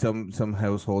 like some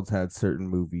households had certain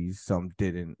movies, some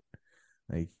didn't.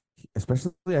 Like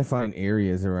especially, I find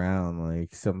areas around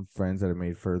like some friends that are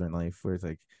made further in life where it's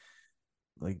like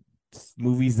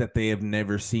movies that they have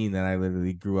never seen that I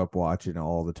literally grew up watching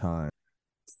all the time.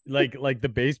 Like the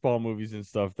baseball movies and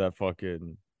stuff that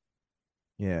fucking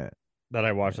Yeah, that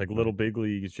I watch, like Little Big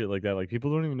League and shit like that. Like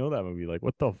people don't even know that movie. Like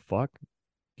what the fuck?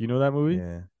 Do you know that movie?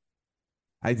 yeah,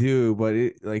 I do, but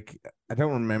it like I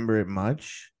don't remember it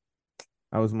much.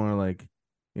 I was more like,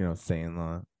 you know,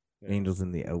 Sandlot, Yeah. Angels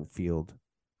in the Outfield.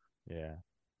 Yeah.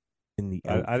 In the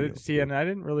I didn't outfield. see it, and I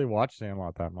didn't really watch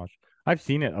Sandlot that much. I've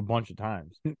seen it a bunch of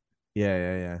times.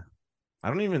 Yeah. I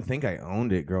don't even think I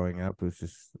owned it growing up. It was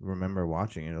just remember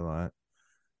watching it a lot.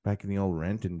 Back in the old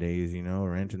renting days, you know,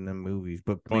 renting them movies.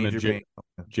 But Going to Major Pain-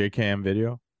 JCam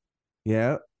Video.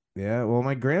 yeah. Well,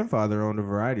 my grandfather owned a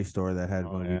variety store that had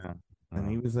Oh movies, yeah. and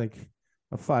he was like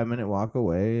a 5-minute walk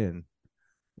away. And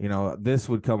you know, this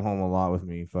would come home a lot with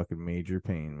me. Fucking Major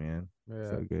Pain, man. Yeah.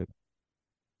 So good.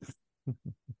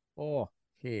 Oh,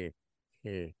 hey.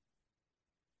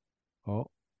 Oh,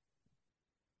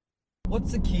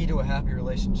 What's the key to a happy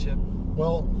relationship?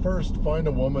 Well, first, find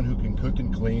a woman who can cook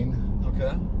and clean.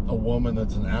 Okay. A woman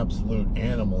that's an absolute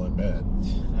animal in bed.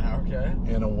 Okay.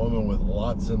 And a woman with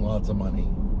lots and lots of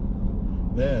money.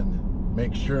 Then,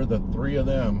 make sure the three of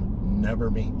them never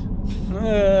meet.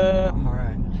 All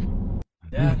right.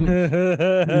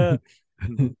 Yeah.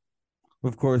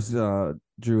 Of course,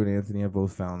 Drew and Anthony have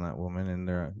both found that woman, and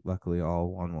they're luckily all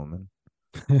one woman.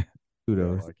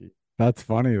 Kudos. that's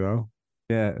funny though.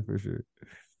 Yeah, for sure.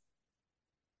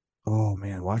 Oh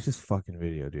man, watch this fucking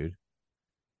video, dude.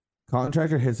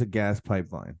 Contractor hits a gas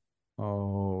pipeline.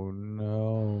 Oh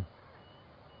no.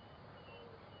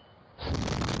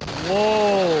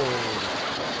 Whoa.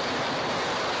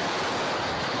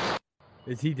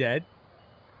 Is he dead?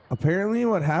 Apparently,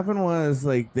 what happened was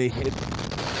like they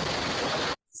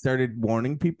started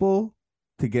warning people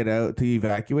to get out to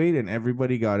evacuate, and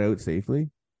everybody got out safely.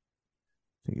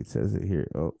 I think it says it here.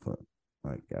 Oh fuck.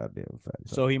 My goddamn fat.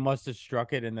 So he must have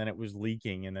struck it, and then it was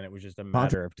leaking, and then it was just a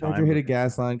matter of Contractor time. hit a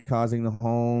gas line, causing the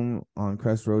home on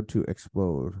Crest Road to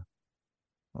explode.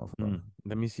 Oh, fuck.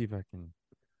 Let me see if I can.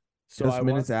 So Just I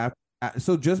minutes after.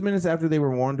 So just minutes after they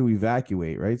were warned to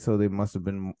evacuate, right? So they must have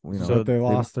been, you know. So they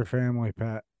lost their family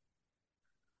pet.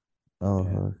 Oh,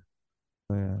 Yeah. fuck.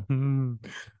 Oh, yeah.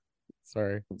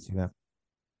 Sorry. Let's see that.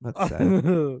 That's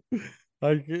sad.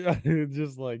 Like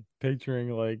just like picturing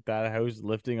like that house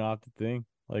lifting off the thing.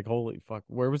 Like holy fuck.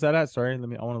 Where was that at? Sorry, I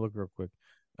want to look real quick.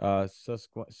 SUSQ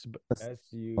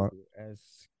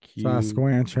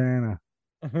Sasquatchana.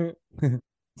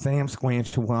 Sam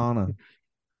Squanchuana.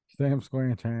 Sam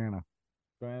Squanchana.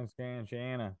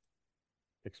 Squanchana.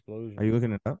 Explosion. Are you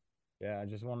looking it up? Yeah, I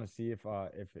just want to see if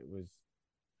it was.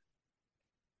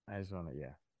 I just want to,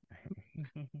 yeah.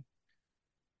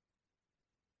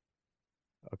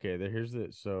 Okay, here's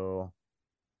the so.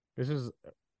 This is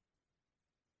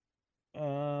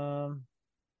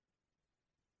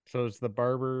So it's the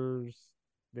Barbers.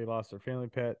 They lost their family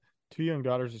pet. 2 young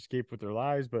daughters escaped with their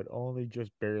lives, but only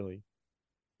just barely.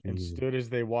 And Jesus. stood as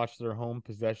they watched their home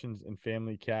possessions and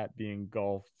family cat being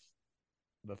engulfed.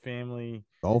 The family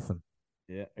Golfing.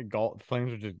 Yeah,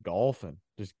 Flames are just golfing.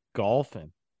 Just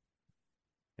golfing.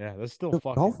 Yeah, that's still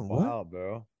fucking Golfing, what? wild,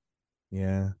 bro.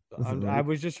 Yeah. I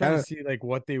was just trying to see like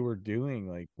what they were doing,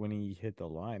 like when he hit the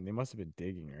line. They must have been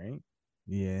digging, right?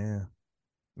 Yeah.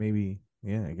 Maybe.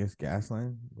 Yeah, I guess gas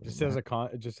line. Just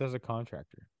it just says a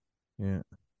contractor. Yeah.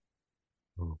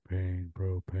 Propane.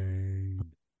 Propane.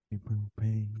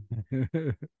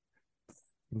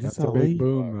 That's a big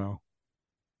boom, though.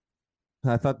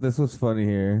 I thought this was funny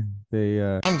here. They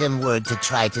Random word to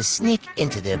try to sneak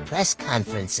into their press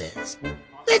conferences.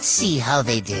 Let's see how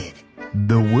they did.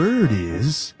 The word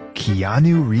is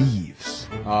Keanu Reeves.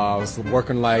 I was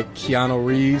working like Keanu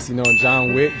Reeves, you know, and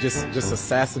John Wick, just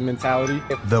assassin mentality.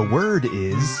 The word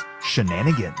is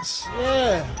shenanigans.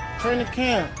 Yeah, training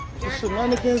camp. The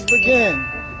shenanigans begin.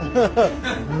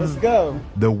 Let's go.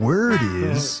 The word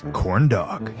is corn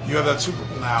dog. You have that super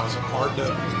now. Is it hard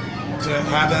to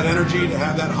have that energy, to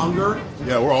have that hunger?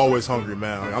 Yeah, we're always hungry,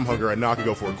 man. I'm hungry right now. I could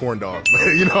go for a corn dog,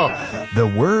 you know. The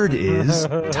word is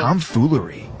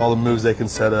tomfoolery. All the moves they can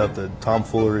set up, the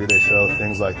tomfoolery they show,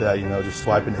 things like that, you know, just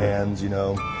swiping hands, you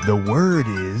know. The word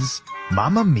is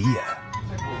mamma mia.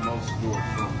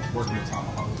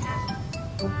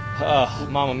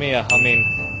 Mamma mia. I mean,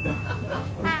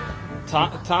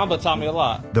 Tamba taught me a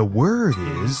lot. The word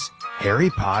is Harry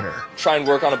Potter. Try and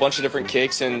work on a bunch of different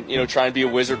kicks and, you know, try and be a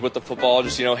wizard with the football,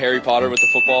 just, you know, Harry Potter with the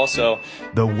football, so.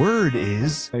 The word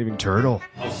is turtle.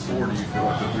 How sore do you feel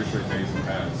after 3 straight days of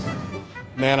pads?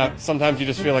 Man, sometimes you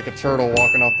just feel like a turtle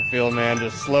walking off the field, man.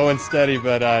 Just slow and steady,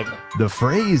 but The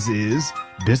phrase is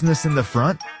business in the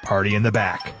front, party in the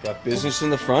back. Got business in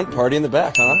the front, party in the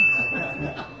back, huh?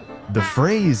 The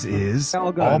phrase is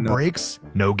all brakes,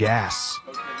 no gas.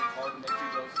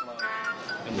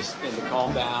 And to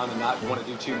calm down and not want to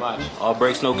do too much. All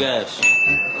brakes, no gas.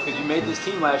 Because you made this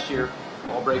team last year,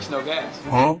 all brakes, no gas.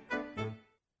 Huh?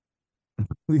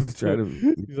 Please try to.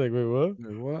 He's like, wait, what?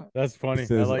 What? That's funny. I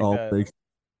Says like all that. breaks.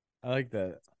 I like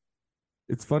that.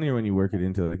 It's funnier when you work it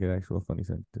into like an actual funny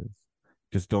sentence.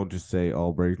 Just don't just say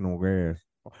all brakes, no gas.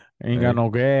 Ain't got no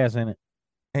gas in it.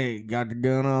 Hey, got the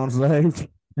gun on safety.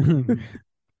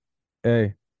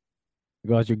 Hey, you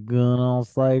got your gun on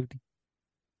safety?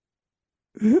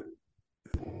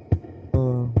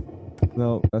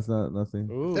 No, that's not nothing.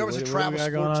 Ooh, There was a what travel we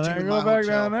got going sports on team there? in Go my back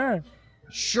hotel. down there.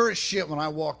 Sure as shit, when I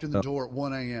walked in the door at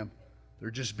 1 a.m.,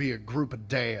 there'd just be a group of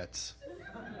dads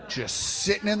just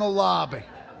sitting in the lobby,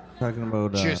 Talking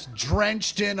about just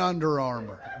drenched in Under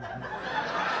Armour.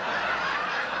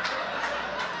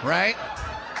 Right?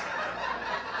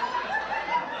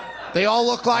 They all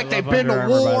look like they've been to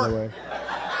war.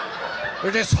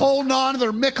 They're just holding on to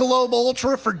their Michelob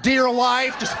Ultra for dear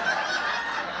life.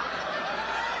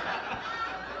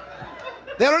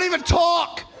 They don't even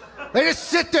talk. They just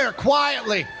sit there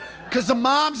quietly because the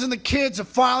moms and the kids have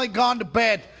finally gone to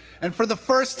bed. And for the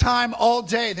first time all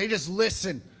day, they just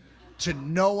listen to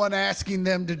no one asking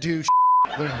them to do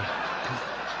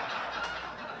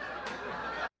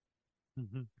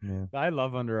Yeah. I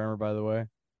love Under Armour, by the way.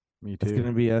 Me too. It's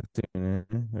gonna be us soon,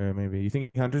 or maybe you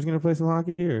think Hunter's gonna play some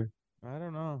hockey or? I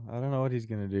don't know. I don't know what he's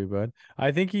gonna do, but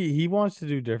I think he wants to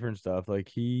do different stuff. Like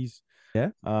he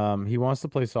wants to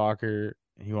play soccer.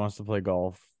 He wants to play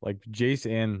golf. Like Jace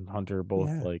and Hunter both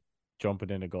like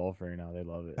jumping into golf right now. They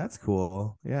love it. That's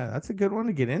cool. Yeah, that's a good one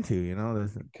to get into. You know,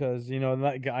 Because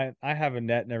that guy, I have a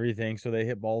net and everything, so they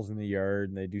hit balls in the yard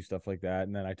and they do stuff like that.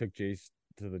 And then I took Jace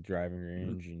to the driving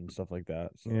range and stuff like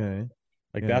that. So,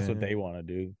 that's what they want to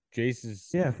do. Jace is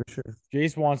for sure.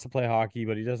 Jace wants to play hockey,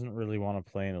 but he doesn't really want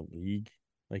to play in a league.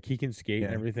 Like he can skate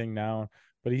and everything now,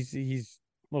 but he's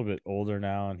a little bit older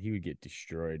now, and he would get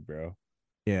destroyed, bro.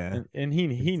 Yeah, and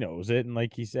he knows it, and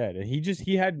like he said, and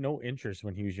he had no interest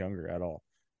when he was younger at all.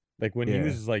 Like when he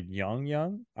was like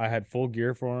young, I had full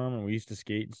gear for him, and we used to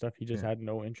skate and stuff. He just had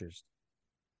no interest.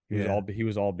 He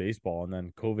was all baseball, and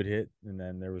then COVID hit, and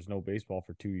then there was no baseball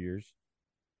for 2 years.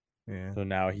 Yeah. So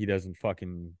now he hasn't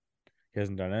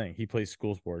done anything. He plays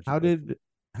school sports. How did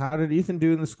Ethan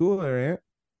do in the school area?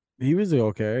 He was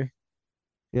okay.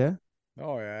 Yeah.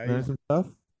 Oh yeah, Learn some stuff.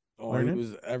 oh, he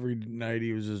was every night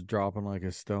he was just dropping like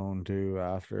a stone too.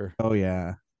 After Oh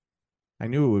yeah, I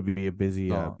knew it would be a busy.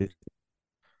 No. It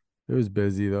was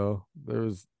busy though. It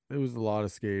was a lot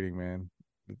of skating, man.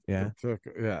 Yeah.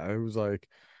 It was like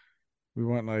we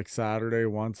went like Saturday,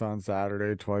 once on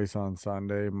Saturday, twice on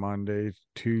Sunday, Monday,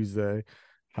 Tuesday,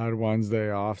 had Wednesday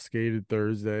off, skated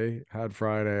Thursday, had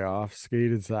Friday off,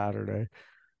 skated Saturday.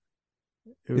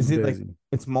 It was Is it busy. like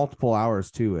it's multiple hours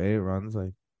too? Eh? It runs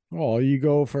like Well, you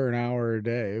go for an hour a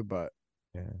day, but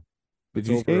yeah. it's Did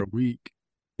you over skate? a week.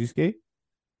 Did you skate?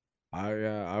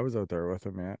 I was out there with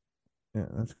him, yeah. Yeah,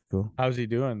 that's cool. How's he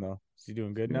doing though? Is he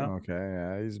doing good Doing now? okay,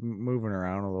 yeah. He's moving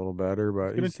around a little better, but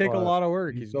It's gonna he take a still lot of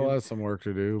work. He He's still good. has some work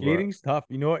to do. Skating's tough.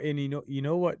 You know what? And you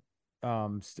know what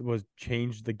was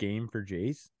changed the game for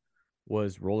Jace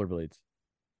was rollerblades.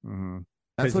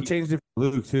 That's what he- changed it for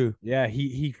Luke too. Yeah, he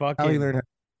How he fucking learned.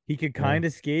 he could Yeah. kind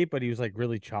of skate, but he was like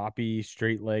really choppy,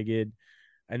 straight legged.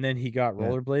 And then he got Yeah.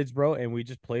 rollerblades, bro, and we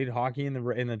just played hockey in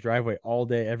the driveway all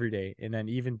day, every day. And then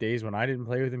even days when I didn't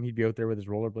play with him, he'd be out there with his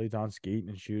rollerblades on, skating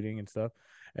and shooting and stuff.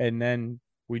 And then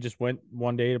we just went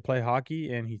one day to play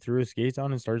hockey, and he threw his skates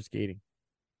on and started skating,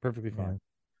 perfectly fine.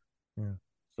 Yeah.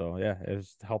 So yeah,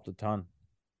 it's helped a ton.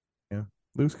 Yeah.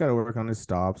 Luke's got to work on his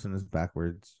stops and his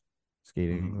backwards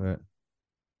skating, but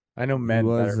I know he men that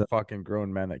was, are fucking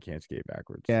grown men that can't skate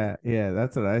backwards. yeah,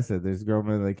 that's what I said. There's grown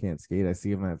men that can't skate. I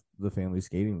see him at the family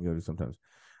skating we go to sometimes.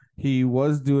 He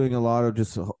was doing a lot of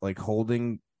just like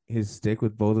holding his stick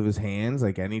with both of his hands,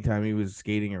 like anytime he was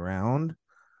skating around.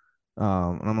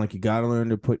 And I'm like, you got to learn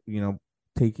to put,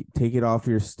 take it off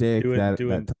your stick,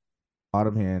 that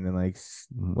bottom hand, and like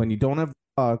when you don't have the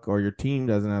puck or your team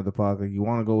doesn't have the puck, like you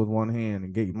want to go with one hand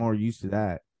and get more used to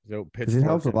that. So Because it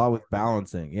helps a lot with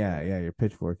balancing. Yeah, you're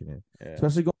pitchforking it,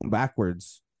 especially going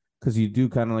backwards, because you do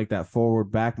kind of like that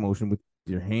forward back motion with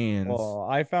your hands. Well,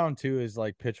 I found too is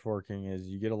like pitchforking is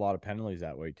you get a lot of penalties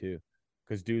that way too,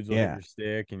 because dudes will hit Yeah. your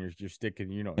stick and you're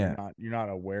sticking. Yeah. You're not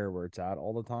aware where it's at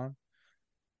all the time.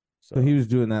 So he was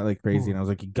doing that like crazy, and I was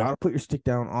like, you got to put your stick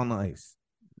down on the ice.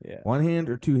 Yeah. One hand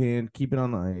or two hand, keep it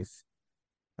on the ice.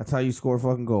 That's how you score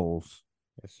fucking goals.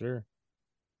 Yes, sir.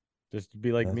 Just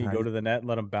be like That's me, how go you- to the net and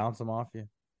let them bounce them off you.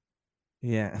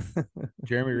 Yeah.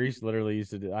 Jeremy Reese literally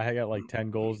used to do. I got like 10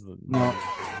 goals. No.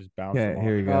 Just bounce Yeah, them off.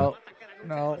 here you go.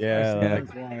 No, Yeah, I like-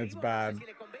 think one. It's bad.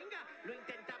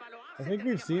 I think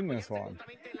we've seen this one.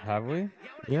 Have we?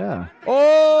 Yeah.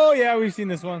 Oh yeah, we've seen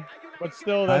this one. But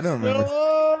still, I that's don't still. remember.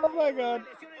 Oh my god.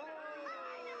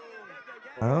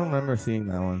 I don't remember seeing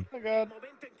that one. Oh my god.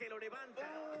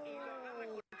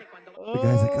 The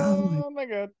guy's like, oh, Oh my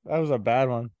god. That was a bad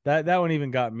one. That one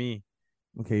even got me.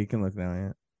 okay, you can look now.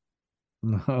 Yeah.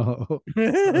 No.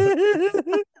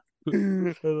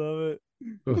 I love it.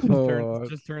 Oh,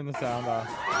 Just turn the sound off.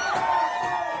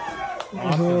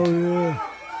 oh yeah.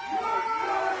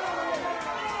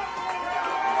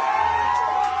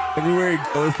 Everywhere he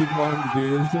goes, people want him to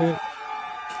do this shit.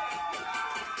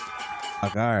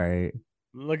 Like, all right.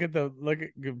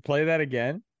 Play that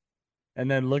again, and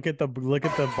then look at the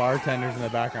bartenders in the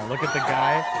background. Look at the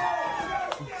guy.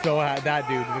 So that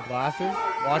dude with the glasses.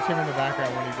 Watch him in the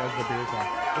background when he does the beer song.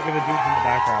 Look at the dudes in the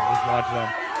background. Just watch them.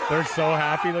 They're so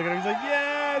happy. Look at him. He's like,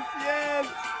 yes, yes.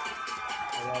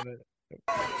 I love it.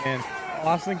 And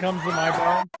Austin comes to my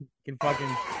bar, can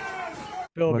fucking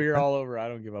spill What beer the- all over. I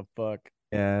don't give a fuck.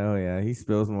 Yeah, oh yeah. He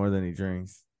spills more than he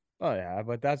drinks. Oh yeah,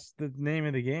 but that's the name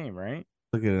of the game, right?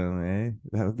 Look at him, eh?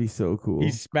 That would be so cool.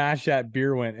 He smashed that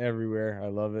beer, went everywhere. I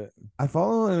love it. I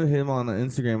follow him on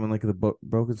Instagram on like the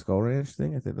Broken Skull Ranch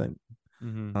thing. I think like,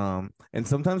 and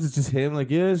sometimes it's just him like,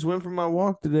 yeah, just went for my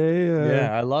walk today.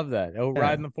 Yeah, I love that. Oh, yeah.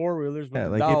 riding the four wheelers with Yeah, the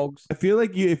like dogs. I feel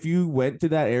like if you went to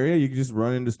that area, you could just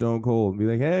run into Stone Cold and be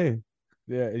like, hey,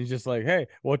 Yeah, and he's just like, hey,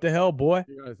 what the hell, boy?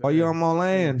 why you on my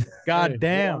land? God Hey,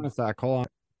 damn. hold on a sec, hold on.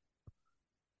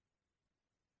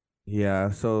 Yeah,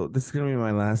 so this is gonna be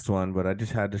my last one, but I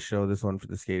just had to show this one for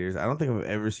the skaters. I don't think I've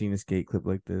ever seen a skate clip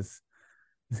like this.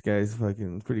 This guy's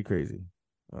fucking pretty crazy.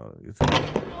 Oh,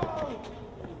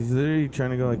 he's literally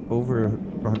trying to go like over. Is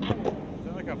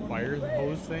that like a fire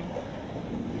hose thing?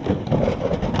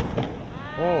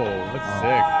 Oh, that's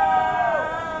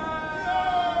sick.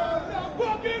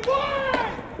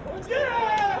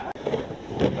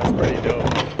 That's pretty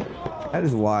dope. That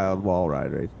is wild wall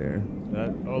ride right there.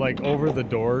 Like over the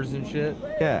doors and shit.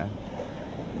 Yeah.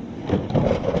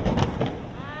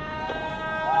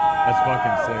 That's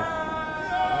fucking sick.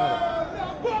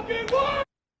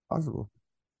 Possible.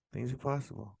 Things are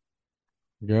possible.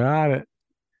 Got it.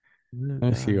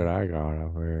 Let's see what I got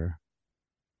over here.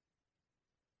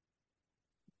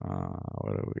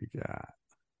 What do we got?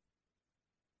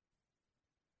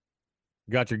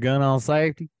 Got your gun on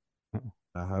safety?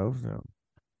 I hope so.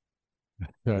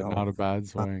 Not a bad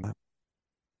swing.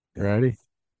 Ready?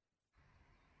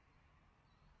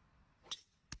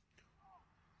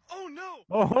 Oh no!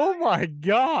 Oh my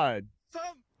God!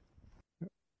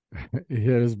 He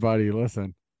hit his buddy.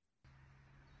 Listen.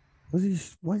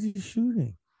 Why is he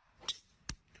shooting?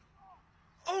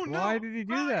 Oh no! Why did he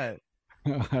do that?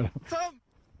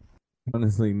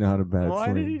 Honestly, not a bad Why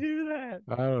swing. did he do that?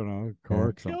 I don't know.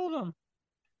 Corks him. Killed him.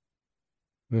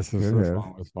 This Could have.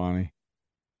 one was funny.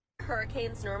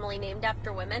 Hurricanes normally named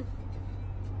after women?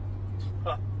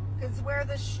 Because we're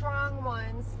the strong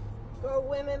ones. Go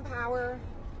women power.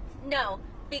 No,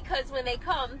 because when they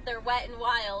come, they're wet and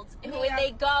wild. And when Yeah.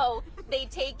 they go, they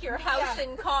take your house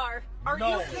and car. Are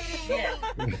you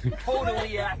kidding me?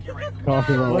 Totally accurate.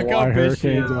 Talking about Look how why pissed she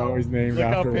hurricanes is. are always named Look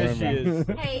how after pissed she women. is.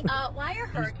 Hey, why are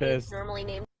hurricanes pissed. normally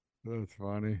named? That's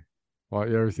funny. What,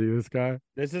 you ever see this guy?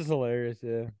 This is hilarious,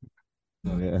 yeah.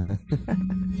 Oh, yeah.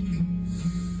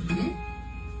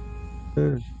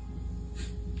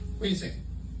 Wait a second.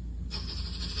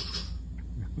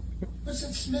 What's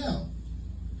that smell?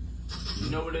 You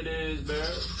know what it is, Bear?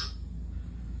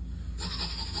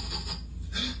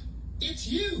 It's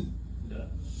you.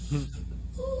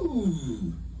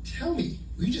 Ooh, tell me,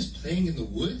 were you just playing in the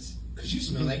woods? Because you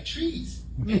smell like trees.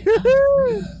 Yeah,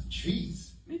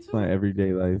 trees. My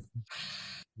everyday life.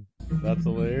 That's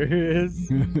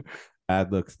hilarious.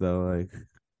 Bad looks though. Like,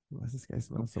 why does this guy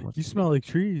smell so much? You smell like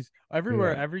trees.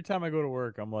 Everywhere, Yeah. every time I go to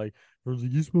work, I'm like,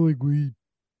 you smell like weed.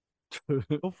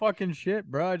 No fucking shit,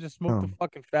 bro. I just smoked a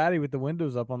fucking fatty with the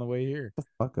windows up on the way here.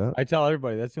 Fuck up. I tell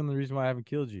everybody that's the only reason why I haven't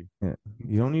killed you. Yeah.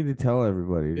 You don't need to tell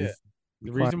everybody. Yeah. Just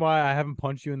The reason why I haven't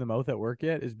punched you in the mouth at work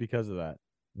yet is because of that.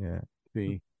 Yeah.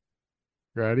 See.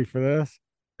 Ready for this?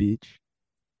 Beach.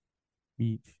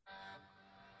 Beach.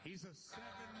 He's a $7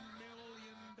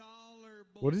 million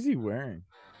What is he wearing?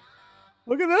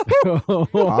 Look at that.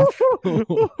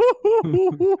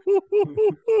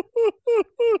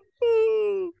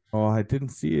 Oh, I didn't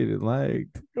see it. It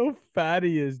lagged. How fat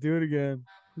he is. Do it again.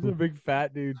 He's a big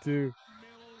fat dude too.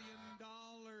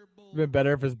 It'd been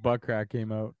better if his butt crack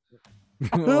came out.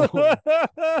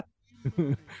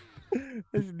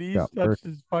 His knees Got touched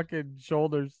his fucking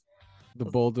shoulders. The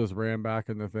bull just ran back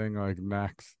in the thing like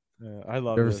next. Yeah, I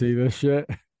love You ever this. see this shit?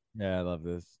 Yeah, I love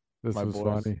this. This My was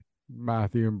boys. funny.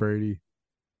 Matthew and Brady.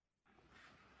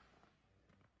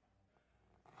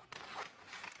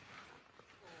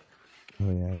 Oh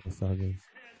yeah, I saw this.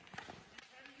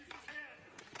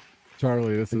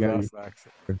 Charlie, this is gotta us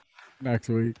next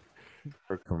week.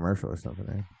 For a commercial or something.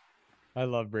 Eh? I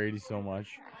love Brady so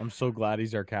much. I'm so glad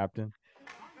he's our captain.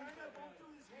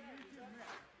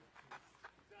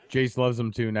 Jace loves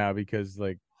him too now because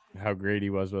like how great he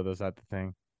was with us at the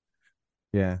thing.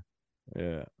 Yeah.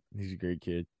 Yeah, he's a great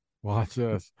kid. Watch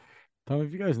this. Tell me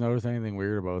if you guys notice anything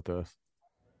weird about this.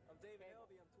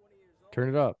 Turn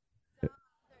it up.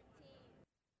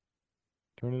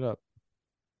 Turn it up.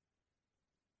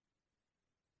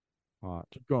 Watch.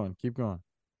 Keep going. Keep going.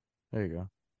 There you go.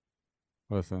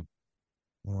 Listen.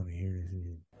 I want to hear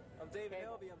this. I'm Dave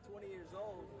Helby. I'm 20 years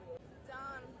old.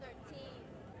 Don, 13.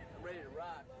 I'm ready to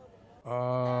rock.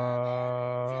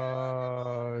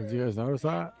 Did you guys notice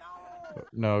that?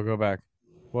 No, go back.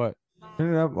 What?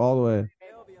 Turn it up all the way.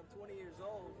 Helby. I'm 20 years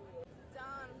old. Don,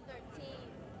 13.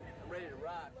 I'm ready to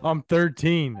rock. I'm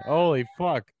 13. Holy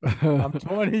fuck. I'm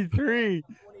 23.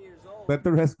 Let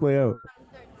the rest play out.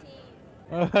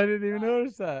 I didn't even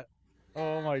notice that.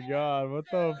 Oh my god, what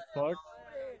the fuck?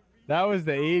 That was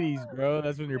the 80s, bro.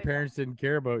 That's when your parents didn't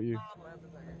care about you.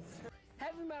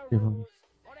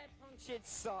 Shit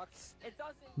sucks. It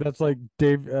doesn't. That's like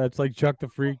Dave. It's like Chuck the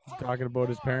Freak talking about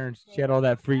his parents. She had all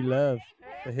that free love.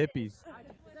 The hippies.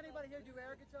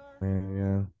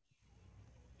 Man,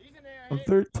 yeah. I'm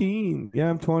 13. Yeah,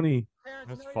 I'm 20.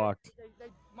 That's fucked.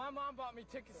 My mom bought me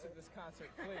tickets to this concert,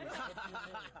 please.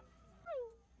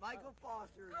 Michael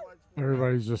Foster is what's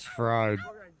Everybody's just fried.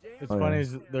 It's Oh, funny yeah.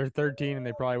 is they're 13 and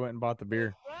they probably went and bought the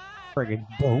beer. Friggin'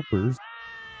 dopers.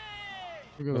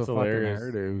 Look at That's the hilarious.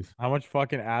 fucking hairdos. How much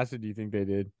fucking acid do you think they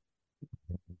did?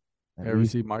 Ever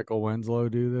see Michael Winslow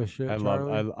do this shit? I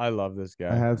love this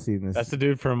guy. I have seen this. That's the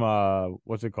dude from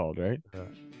what's it called, right?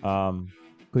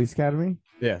 Police Academy?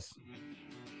 Yes.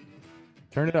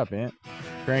 Turn it up, Ant.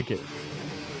 Crank it.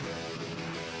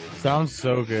 Sounds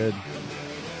so good.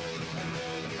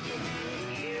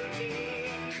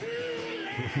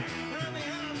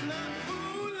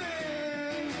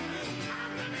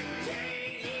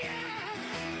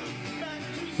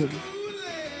 I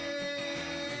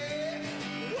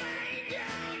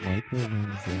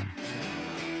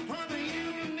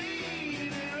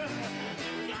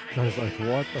was like,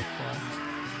 what the fuck?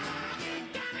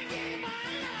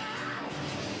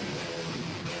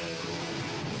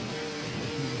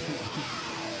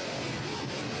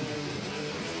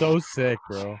 So sick,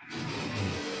 bro.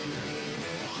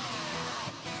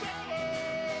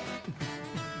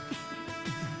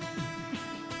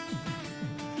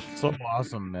 So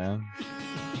awesome, man.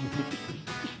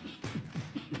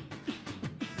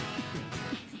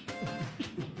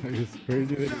 It's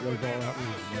crazy that he does all that with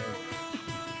his leg.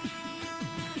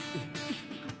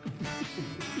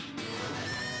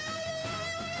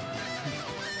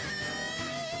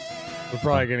 We're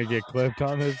probably gonna get clipped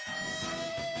on this.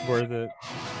 Worth it.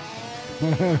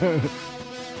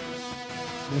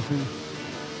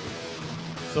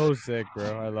 So sick,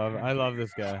 bro. I love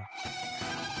this guy.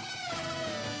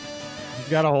 He's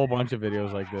got a whole bunch of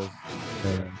videos like this.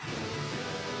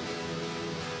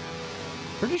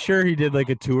 Pretty sure he did like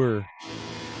a tour.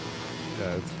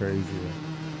 Yeah, it's crazy.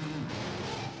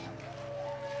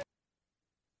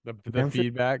 The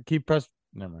feedback. Keep press.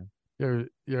 Never mind. You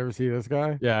ever see this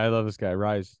guy? Yeah, I love this guy.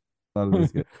 Rise. Love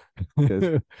this guy.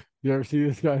 Yes. You ever see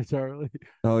this guy, Charlie?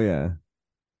 Oh yeah.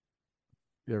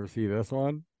 You ever see this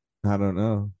one? I don't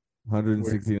know.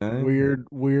 169.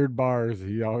 Weird bars.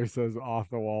 He always says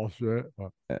off the wall shit.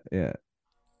 Yeah.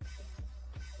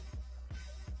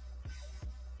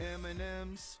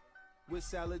 M&M's with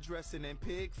salad dressing and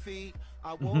pig feet.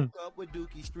 I woke up with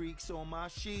dookie streaks on my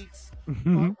sheets.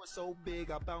 Heart was so big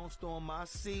I bounced on my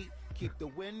seat. Keep the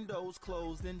windows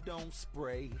closed and don't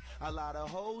spray. A lot of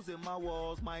holes in my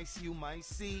walls, mice you might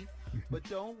see. But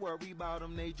don't worry about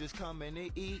them, they just coming to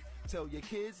eat. Tell your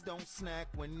kids don't snack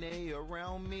when they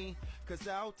around me, cause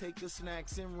I'll take the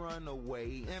snacks and run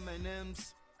away.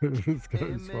 M&M's. This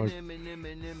guy's fucked.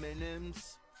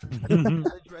 M&M's.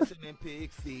 Dressing in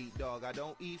pig feet, dog. I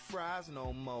don't eat fries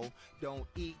no more. Don't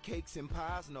eat cakes and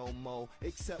pies no more,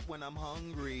 except when I'm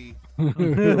hungry. He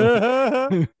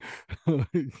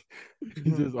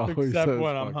just always Except says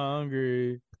when I'm fuck.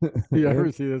 hungry. You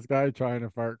ever see this guy trying to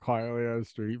fart quietly at a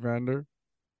street vendor?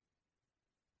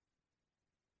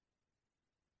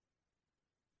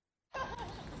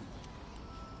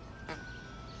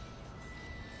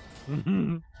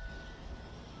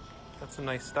 Got some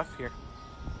nice stuff here.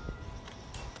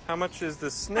 How much is the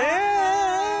snack?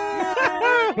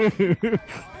 I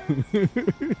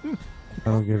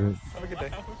don't get it. Have a good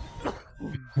day.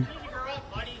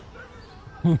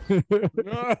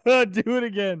 Do it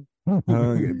again. I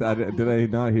don't get, did I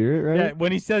not hear it right? Yeah,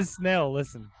 when he says snail,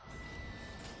 listen.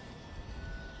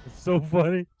 It's so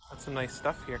funny. Got some nice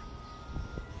stuff here.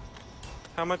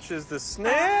 How much is the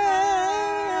snack?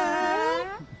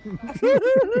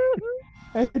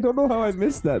 I don't know how I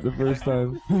missed that the first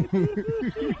time.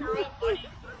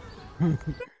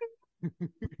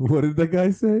 What did that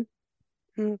guy say?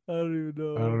 I don't even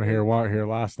know. I don't hear what here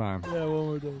last time. Yeah, one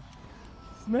more time.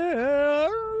 Snail.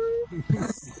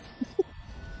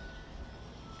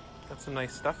 Got some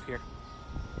nice stuff here.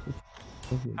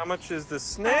 How much is the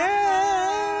snack?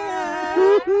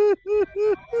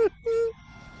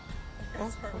 Oh,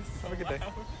 have a good day.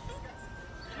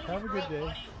 Have a good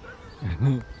day.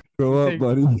 Grow up,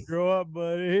 buddy. Grow up,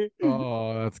 buddy.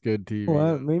 Oh, that's good TV.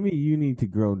 Well, maybe you need to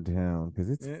grow down because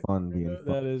it's Yeah, fun being fun.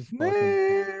 That is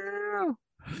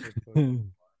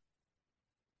fucking.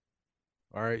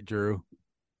 All right, Drew.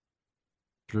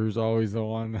 Drew's always the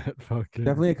one that fucking.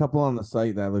 Definitely a couple on the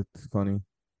site that looked funny.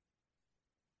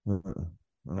 All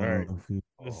right.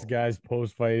 This guy's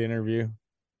post-fight interview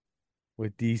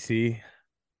with DC.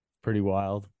 Pretty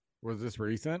wild. Was this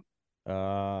recent?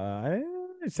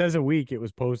 It says a week. It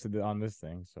was posted on this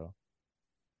thing, so.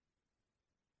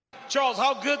 Charles,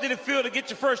 how good did it feel to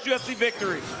get your first UFC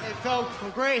victory? It felt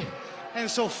great. And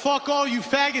so fuck all you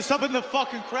faggots up in the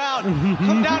fucking crowd.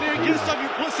 Come down here and get some, you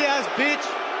pussy ass bitch.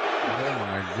 Oh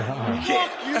my god.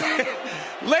 Fuck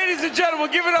you. Ladies and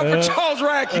gentlemen, give it up for Charles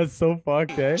Racky. That's so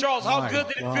fucked, eh? Charles, how good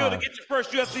did it feel to get your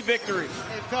first UFC victory?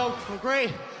 It felt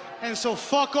great. And so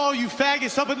fuck all you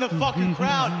faggots up in the fucking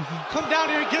crowd. Come down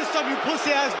here and get some, you pussy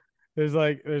ass. There's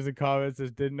a comment that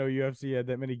says, didn't know UFC had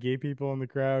that many gay people in the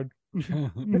crowd.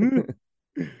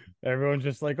 Everyone's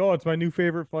just like, oh, it's my new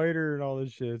favorite fighter and all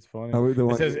this shit. It's funny.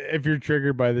 It says, if you're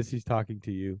triggered by this, he's talking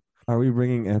to you. Are we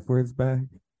bringing F words back?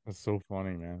 That's so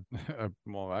funny, man.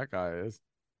 Well, that guy is.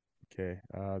 Okay,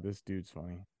 this dude's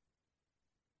funny.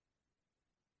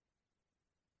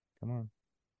 Come on.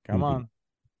 Come on.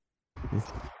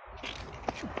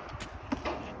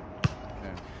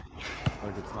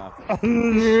 Like it's nothing.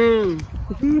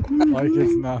 Like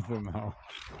it's nothing though.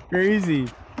 Crazy.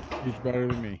 He's better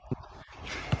than me.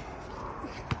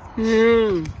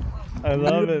 I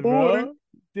love Yeah, it, boy. bro.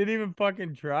 Didn't even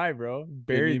fucking try, bro.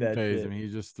 Buried Didn't even that phase shit. him. He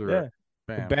just threw Yeah. it.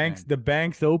 The Bam, bank's bang. the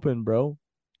bank's open, bro.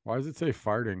 Why does it say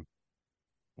farting?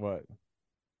 What?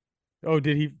 Oh,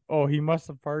 did he? Oh, he must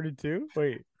have farted too.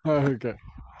 Wait. Okay.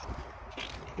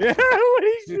 Yeah, when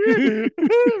he shoot,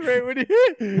 right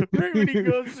when he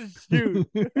goes to shoot.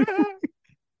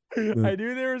 I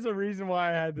knew there was a reason why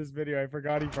I had this video. I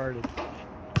forgot he farted.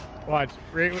 Watch,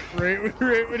 right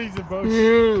when he's about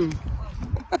to.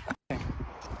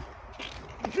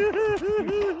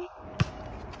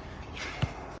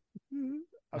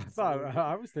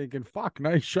 I was thinking, fuck,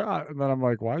 nice shot. And then I'm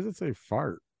like, why does it say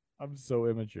fart? I'm so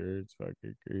immature. It's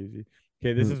fucking crazy.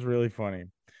 Okay, this is really funny.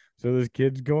 So this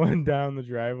kid's going down the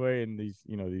driveway and these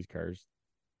cars.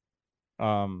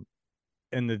 And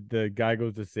the guy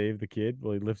goes to save the kid.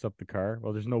 Well, he lifts up the car.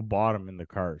 Well, there's no bottom in the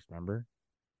cars, remember?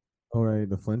 All right,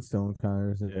 the Flintstone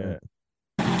cars. Yeah.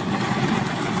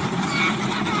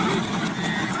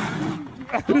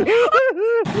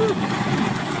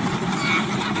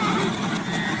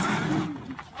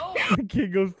 The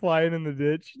kid goes flying in the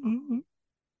ditch.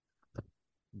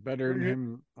 Better than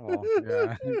him. Oh,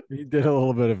 yeah. He did a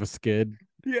little bit of a skid.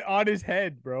 Yeah, on his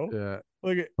head, bro. Yeah.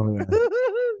 Look at Oh, yeah.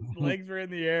 his legs were in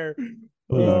the air.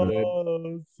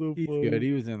 Oh, so He's funny. good.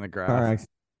 He was in the Car grass.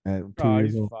 accident at 2 Oh, years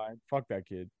he's old. fine. Fuck that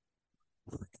kid.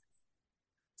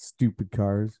 Stupid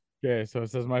cars. Okay, so it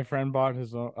says my friend brought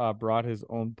his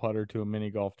own putter to a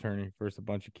mini golf tourney versus a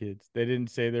bunch of kids. They didn't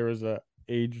say there was a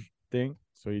age thing,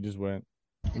 so he just went.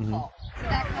 So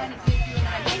that kind of gives you an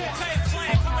idea of how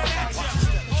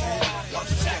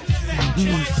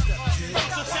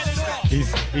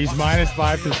He's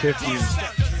 -5 through 15.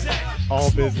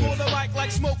 All business.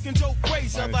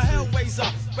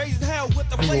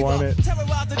 He won it.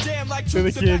 To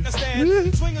the kids.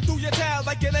 Swinging through your town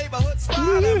like your neighborhood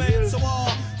Spider-Man. So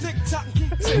tick tock,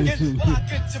 keep ticking while I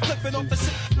get you flipping off the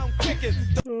shit I'm kicking.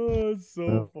 Oh, it's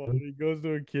so funny. He goes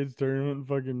to a kids tournament and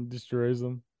fucking destroys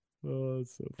them. Oh,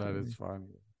 it's so funny. That is funny.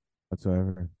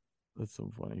 Whatsoever. That's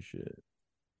some funny shit.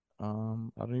 I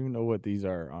don't even know what these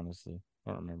are, honestly.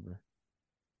 I don't remember.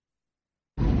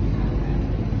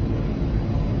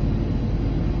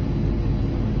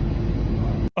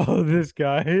 Oh, this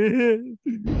guy.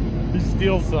 He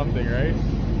steals something, right?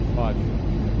 Watch.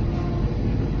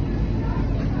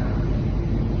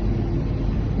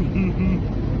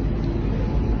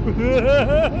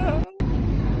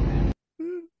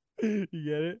 You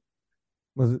get it?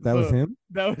 Was it? That was him?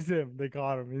 That was him. They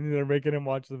caught him, and they're making him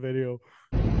watch the video.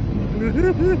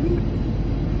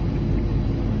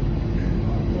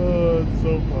 Oh, it's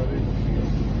so funny.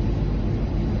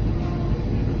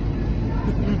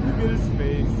 Look at his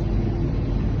face.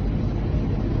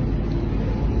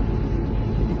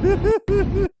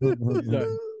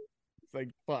 It's like,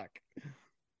 fuck.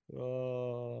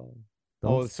 Oh,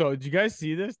 so did you guys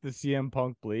see this? The CM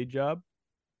Punk blade job?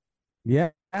 Yeah,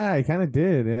 I kind of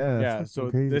did. Yeah. Yeah,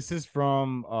 so this is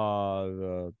from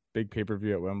the big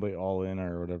pay-per-view at Wembley, All In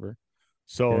or whatever.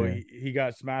 So Yeah. he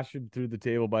got smashed through the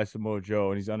table by Samoa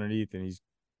Joe, and he's underneath and he's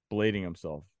blading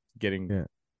himself, getting,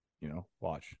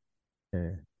 watch.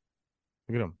 Yeah.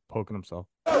 Look at him poking himself.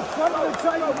 Front of the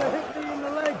table that hit me in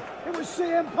the leg. It was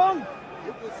CM Punk.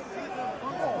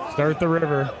 Start the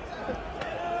river.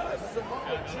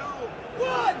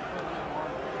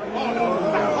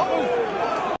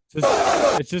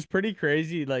 It's just pretty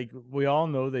crazy. Like, we all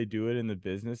know they do it in the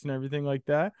business and everything like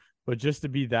that, but just to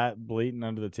be that blatant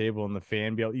under the table and the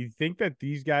fan be able, you think that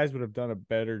these guys would have done a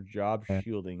better job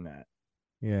shielding that.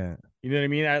 Yeah. You know what I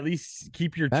mean? At least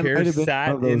keep your That chair might have been sat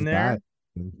one of those in there. bad-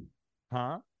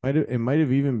 Huh? It might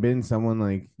have even been someone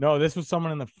like. No, this was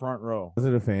someone in the front row. Was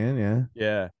it a fan? Yeah.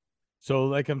 Yeah. So,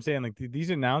 like I'm saying, like these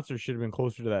announcers should have been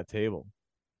closer to that table,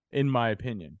 in my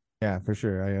opinion. Yeah, for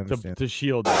sure. I understand. To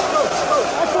shield it.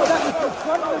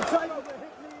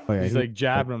 Oh, yeah, He's he- like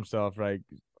jabbing himself right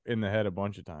in the head a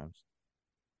bunch of times.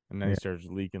 And then he Yeah. starts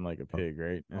leaking like a pig,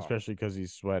 right? And especially because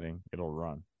he's sweating, it'll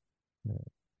run. Yeah.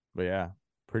 But yeah,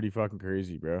 pretty fucking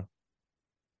crazy, bro.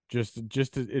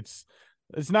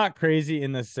 It's not crazy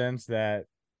in the sense that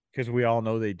because we all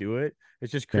know they do it.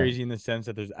 It's just crazy in the sense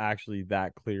that there's actually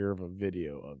that clear of a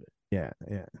video of it. Yeah,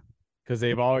 yeah. Because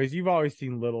you've always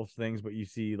seen little things, but you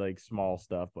see like small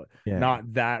stuff, but Yeah.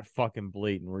 not that fucking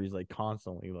blatant where he's like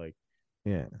constantly like,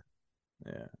 Yeah.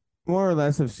 yeah. more or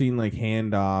less have seen like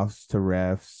handoffs to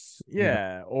refs.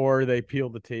 Yeah, or they peel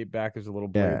the tape back. There's a little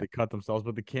blade. Yeah. They cut themselves,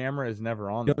 but the camera is never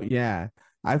on No, them. yeah.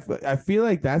 I feel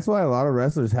like that's why a lot of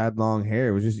wrestlers had long hair.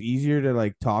 It was just easier to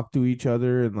like talk to each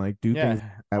other and like do things. Yeah,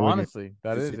 that when you're honestly,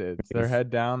 that just is in it. It's your their face. head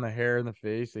down, the hair in the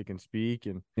face. They can speak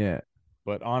and Yeah.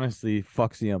 but honestly,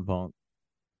 fuck CM Punk.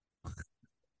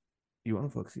 You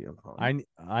want to fuck CM Punk?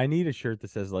 I need a shirt that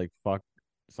says like fuck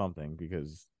something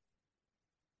because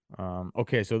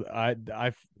okay, so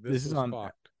this is was on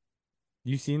fucked.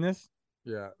 You seen this?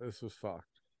 Yeah, this was fucked.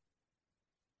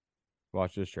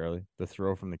 Watch this, Charlie. The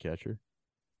throw from the catcher.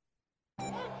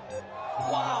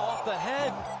 Wow, off the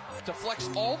head. Deflects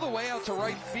all the way out to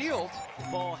right field.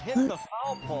 Ball hit the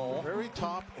foul pole. Very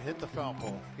top, hit the foul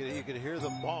pole. You could hear the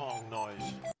bong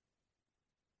noise.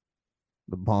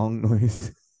 The bong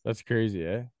noise. That's crazy,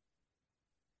 eh?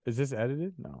 Is this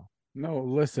edited? No. No,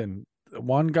 listen.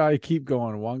 One guy, keep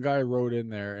going. One guy wrote in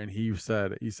there and he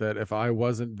said, if I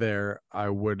wasn't there, I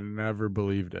would never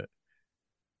believed it.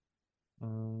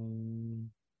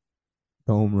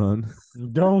 Home run.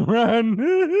 Don't run.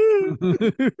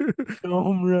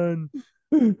 Don't run.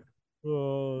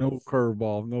 Oh, No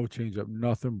curveball, no changeup,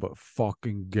 nothing but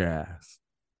fucking gas.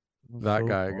 That so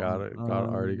guy fun.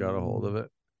 already got a hold of it.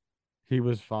 He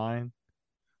was fine.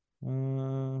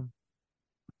 Trying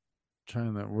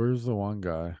that. Where's the one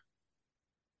guy?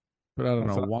 But I don't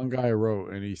know. One guy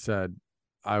wrote and he said,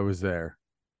 I was there.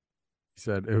 He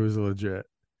said it was legit.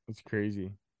 It's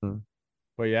crazy.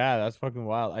 But yeah, that's fucking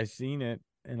wild. I seen it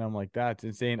and I'm like, that's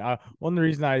insane. One of the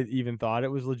reason I even thought it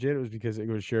was legit was because it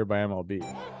was shared by MLB.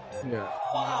 Yeah.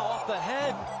 Wow, off the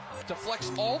head.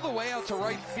 Deflects all the way out to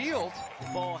right field.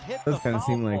 Ball hit Does the kind of foul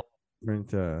seem like pole.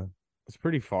 different. It's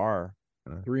pretty far.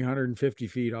 350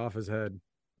 feet off his head.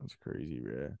 That's crazy,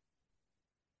 rare.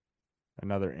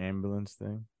 Another ambulance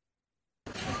thing.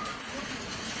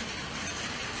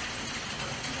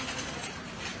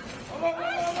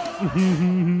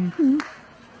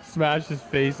 Smash his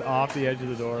face off the edge of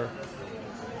the door.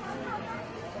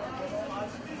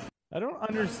 I don't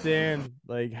understand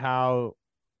like how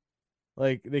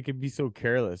like they could be so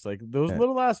careless. Like those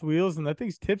little ass wheels and that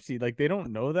thing's tipsy. Like they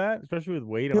don't know that, especially with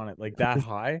weight on it like that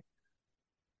high.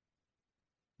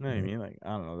 You know what I mean? Like I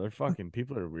don't know. They're fucking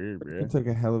people are weird, bro. It took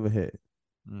a hell of a hit.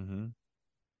 Mm-hmm.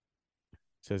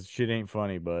 Says shit ain't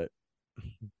funny, but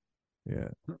yeah.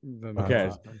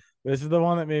 Okay. This is the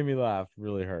one that made me laugh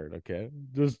really hard. Okay.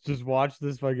 Just watch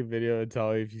this fucking video and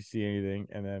tell me if you see anything,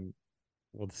 and then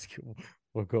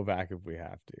we'll go back if we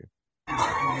have to.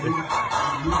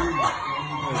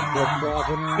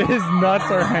 His nuts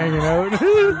are hanging out.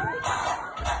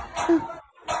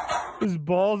 His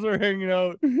balls are hanging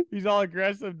out. He's all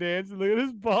aggressive dancing. Look at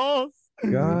his balls.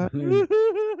 God. His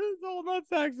whole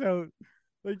nutsack's out.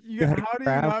 Like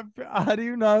how do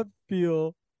you not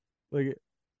feel like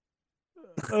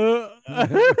So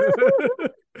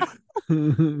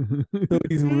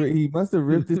he must have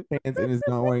ripped his pants and is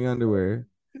not wearing underwear.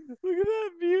 Look at that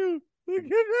view. Look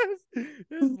at this.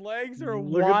 His legs are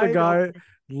Look wide at the guy. open.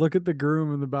 Look at the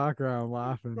groom in the background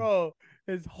laughing. Bro,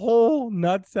 his whole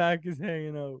nutsack is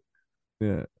hanging out.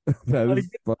 Yeah. That Like, is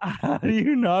fun. how do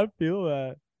you not feel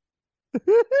that?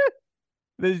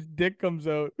 This dick comes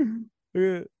out. Look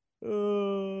at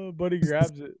it. Buddy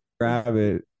grabs it. Grab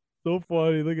it. So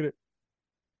funny. Look at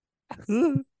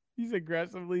it. He's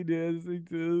aggressively dancing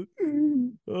too.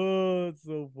 Oh, it's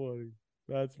so funny.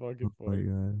 That's fucking Oh my funny.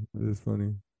 god. That is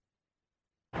funny.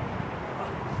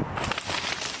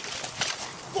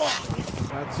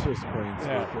 That's just plain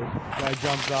Yeah. stupid. Guy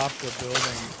jumps off the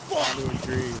building onto a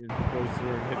tree and goes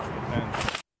through and hits the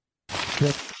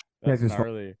fence. That's just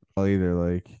gnarly. either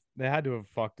like They had to have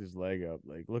fucked his leg up.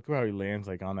 Like, look how he lands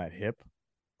like on that hip.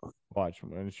 Watch,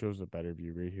 and it shows a better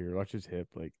view right here. Watch his hip.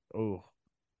 Like, oh,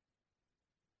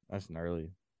 that's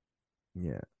gnarly.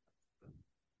 yeah.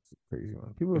 It's a crazy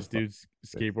one. People This are dude's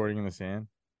skateboarding in the sand.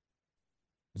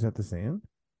 Is that the sand?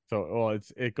 So, well,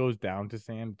 it goes down to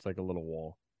sand. It's like a little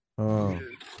wall. Oh.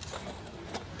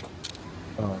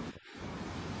 Oh.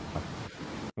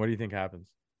 What do you think happens?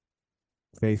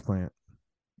 Face plant.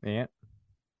 Ant?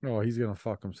 Oh, he's gonna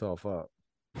fuck himself up.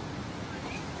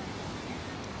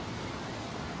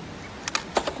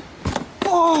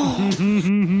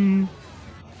 Oh!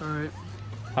 All right.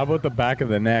 How about the back of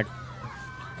the neck?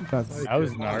 That's That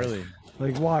was gnarly.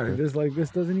 Like why? This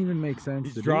doesn't even make sense.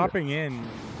 He's to dropping in.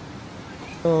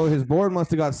 So his board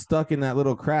must have got stuck in that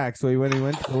little crack. So when he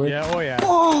went to it, Yeah, oh yeah.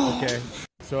 Okay.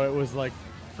 So it was like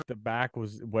the back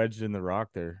was wedged in the rock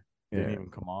there. Didn't Yeah. even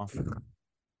come off.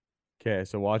 Okay,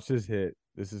 so watch this hit.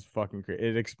 This is fucking crazy.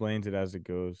 It explains it as it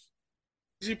goes.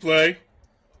 Easy play.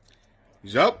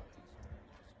 He's up.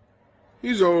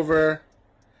 He's over,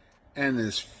 and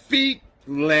his feet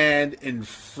land in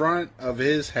front of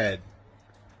his head.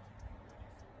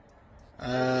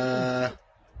 Ow,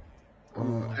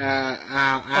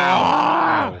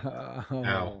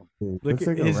 ow. Look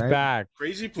at his back.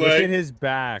 Crazy Look play. at his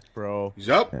back, bro. He's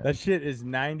up. That shit is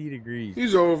 90 degrees.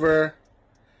 He's over.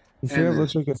 He should have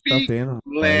looked like a stuffed animal.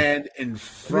 Land in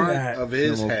front of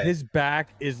his head. His back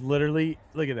is literally,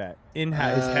 look at that. His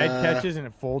head catches and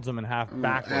it folds him in half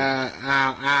backwards.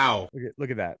 Ow. Look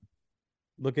at that.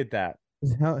 Look at that.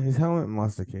 His helmet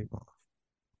must have came off.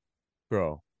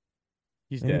 Bro.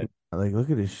 He's Man, dead. Like,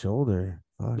 look at his shoulder.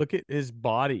 Fuck. Look at his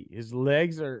body. His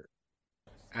legs are.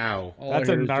 Ow. That's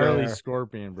a gnarly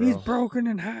scorpion, bro. He's broken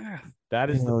in half.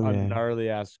 That is a gnarly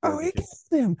ass Oh,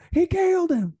 scorpion. he killed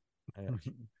him. He killed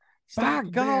him.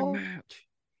 Stop, go.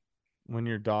 When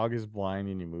your dog is blind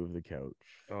and you move the couch.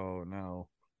 Oh, no.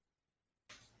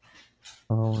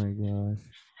 Oh, my gosh.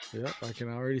 Yep, I can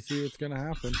already see what's going to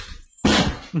happen.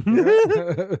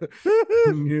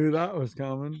 Knew that was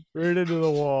coming. Right into the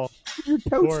wall. Your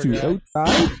couch Poor too guy.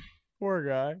 outside. Poor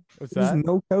guy. What's There's that?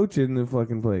 no couch in the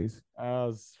fucking place.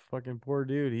 It's fucking poor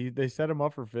dude. They set him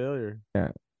up for failure. Yeah.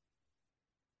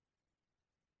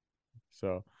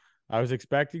 So I was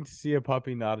expecting to see a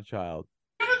puppy, not a child.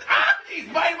 He's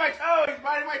biting my toe! He's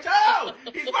biting my toe!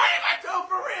 He's biting my toe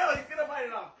for real! He's gonna bite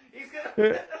it off! He's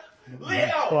gonna...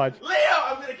 Leo! Watch. Leo!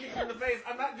 I'm gonna kick him in the face!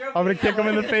 I'm not joking! I'm gonna kick him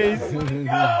in the face.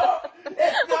 No!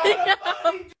 It's not a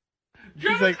funny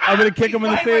joke! He's like, I'm gonna kick him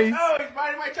in the face. He's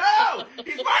biting my toe! He's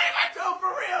biting my toe for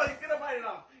real! He's gonna bite it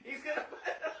off! He's gonna...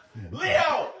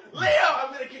 Leo! Leo!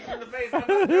 I'm gonna kick him in the face! I'm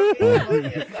not joking!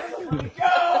 It's not a funny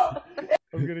joke!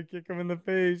 I'm gonna kick him in the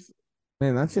face.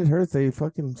 Man, that shit hurts. They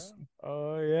fucking.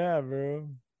 Oh yeah, bro.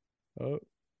 Oh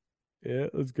yeah,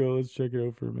 let's go. Let's check it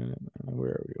out for a minute.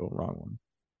 Where are we? Oh, wrong one.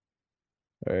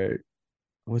 All right.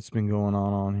 What's been going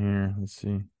on here? Let's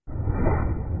see.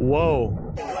 Whoa.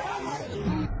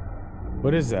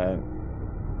 What is that?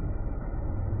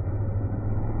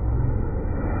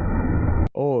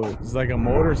 Oh, it's like a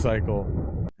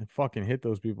motorcycle. It fucking hit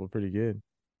those people pretty good.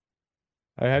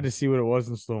 I had to see what it was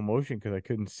in slow motion because I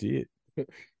couldn't see it.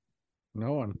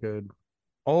 No one could.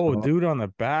 Oh, dude on the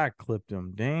back clipped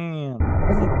him. Damn.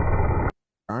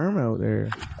 Arm out there.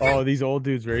 Oh, these old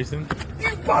dudes racing. You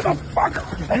motherfucker!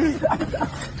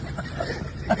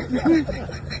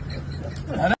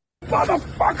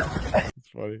 Motherfucker! It's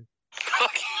funny.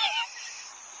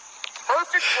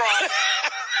 Perfect run.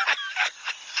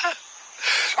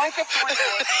 Chunk of 3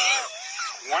 wood.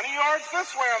 20 yards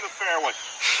this way on the fairway.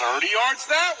 30 yards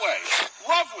that way.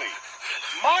 Lovely.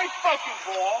 My fucking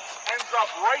ball ends up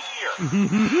right here.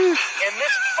 In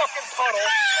this fucking puddle,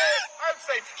 I'd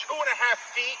say 2.5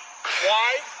 feet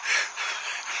wide.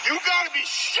 You gotta be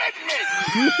shitting me!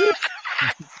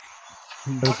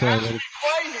 Okay, As you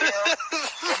play here,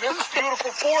 in this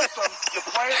beautiful foursome, you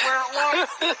play it where it was.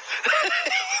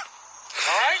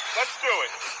 Alright, let's do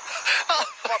it.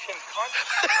 Fucking cunt.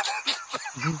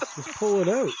 Just pull it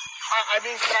out. I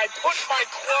mean, can I put my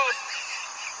club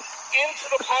into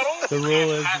the puddle? The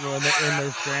rule is when they're in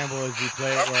their scramble is you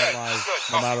play it where it lies,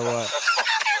 no matter what. That's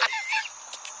fucking great.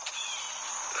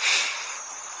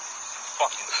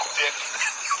 Fucking dick.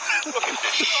 Look at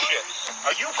this shit.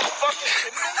 Are you fucking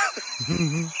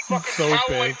kidding me? Fucking So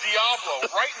Cowboy big. Diablo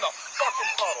right in the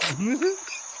fucking puddle.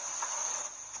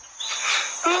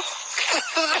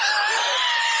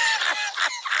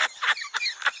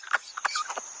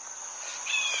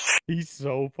 He's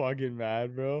so fucking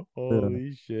mad, bro.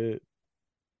 Holy shit.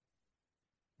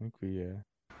 I think we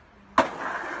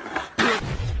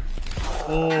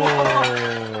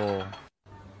Oh.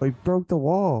 He broke the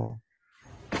wall.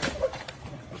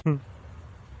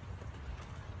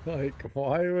 Like,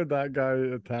 why would that guy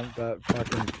attempt that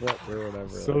fucking flip or whatever?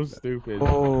 So like that? stupid.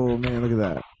 Oh man, look at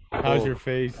that. How's Oh, your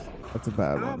face? That's a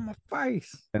bad Oh, one. my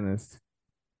face. Dentist.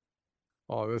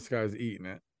 Oh, this guy's eating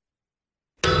it.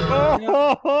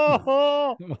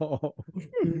 Oh!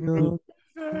 No.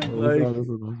 Like,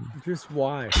 just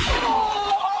why?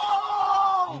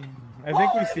 I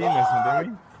think we've seen this one,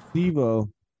 didn't Devo.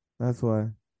 That's why.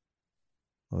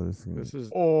 Oh, This is.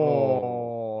 we?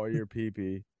 Oh, your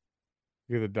pee-pee.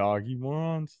 Look at the dog, you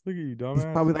morons. Look at you, He's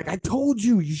dumbass. probably like, I told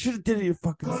you. You should have did it your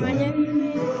fucking self.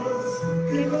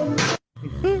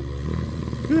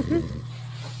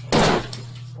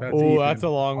 That's Oh, Ethan. that's a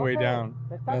long way down.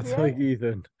 That's like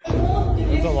Ethan.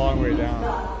 It's a long way down.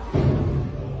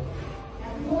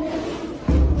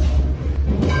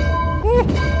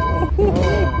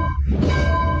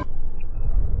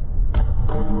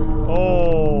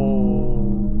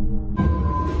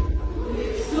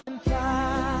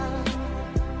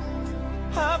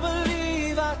 I believe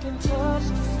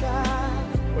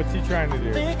What's he trying to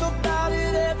do? Think about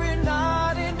it every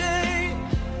night and day.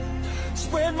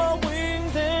 Spread my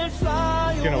wings and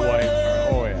fly He's gonna away.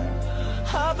 wipe. Oh yeah.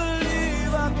 I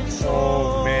believe I can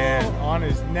soar. Oh man, on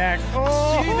his neck.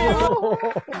 Oh,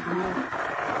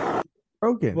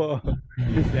 Broken.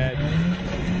 he's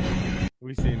dead.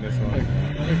 We seen this one.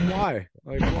 Like why?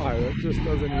 Like why? That just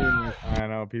doesn't even. I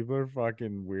know people are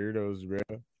fucking weirdos, bro.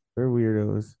 They're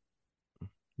weirdos.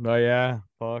 But yeah,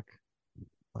 fuck.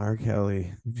 R.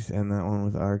 Kelly. You just end that one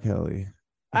with R. Kelly.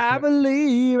 I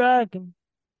believe I can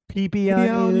pee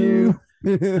on you.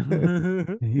 You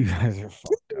guys are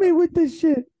fucked me with this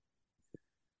shit.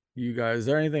 You guys, is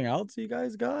there anything else you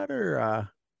guys got, or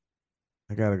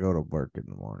I gotta go to work in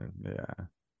the morning. yeah,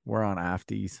 we're on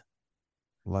afties.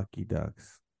 Lucky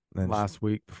Ducks. Then Last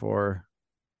week before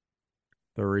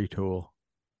the retool.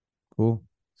 cool.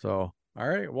 So, all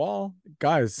right. Well,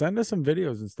 guys, send us some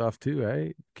videos and stuff too.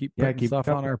 Hey, keep Yeah, putting keep stuff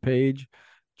coming. on our page.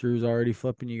 Drew's already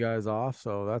flipping you guys off,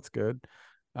 so that's good.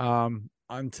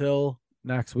 Until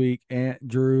next week, Aunt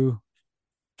Drew,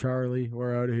 Charlie,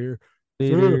 we're out of here.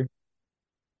 Later.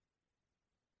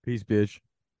 Peace, bitch.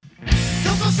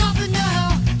 Don't go stopping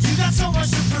now. You got so much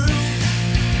to prove.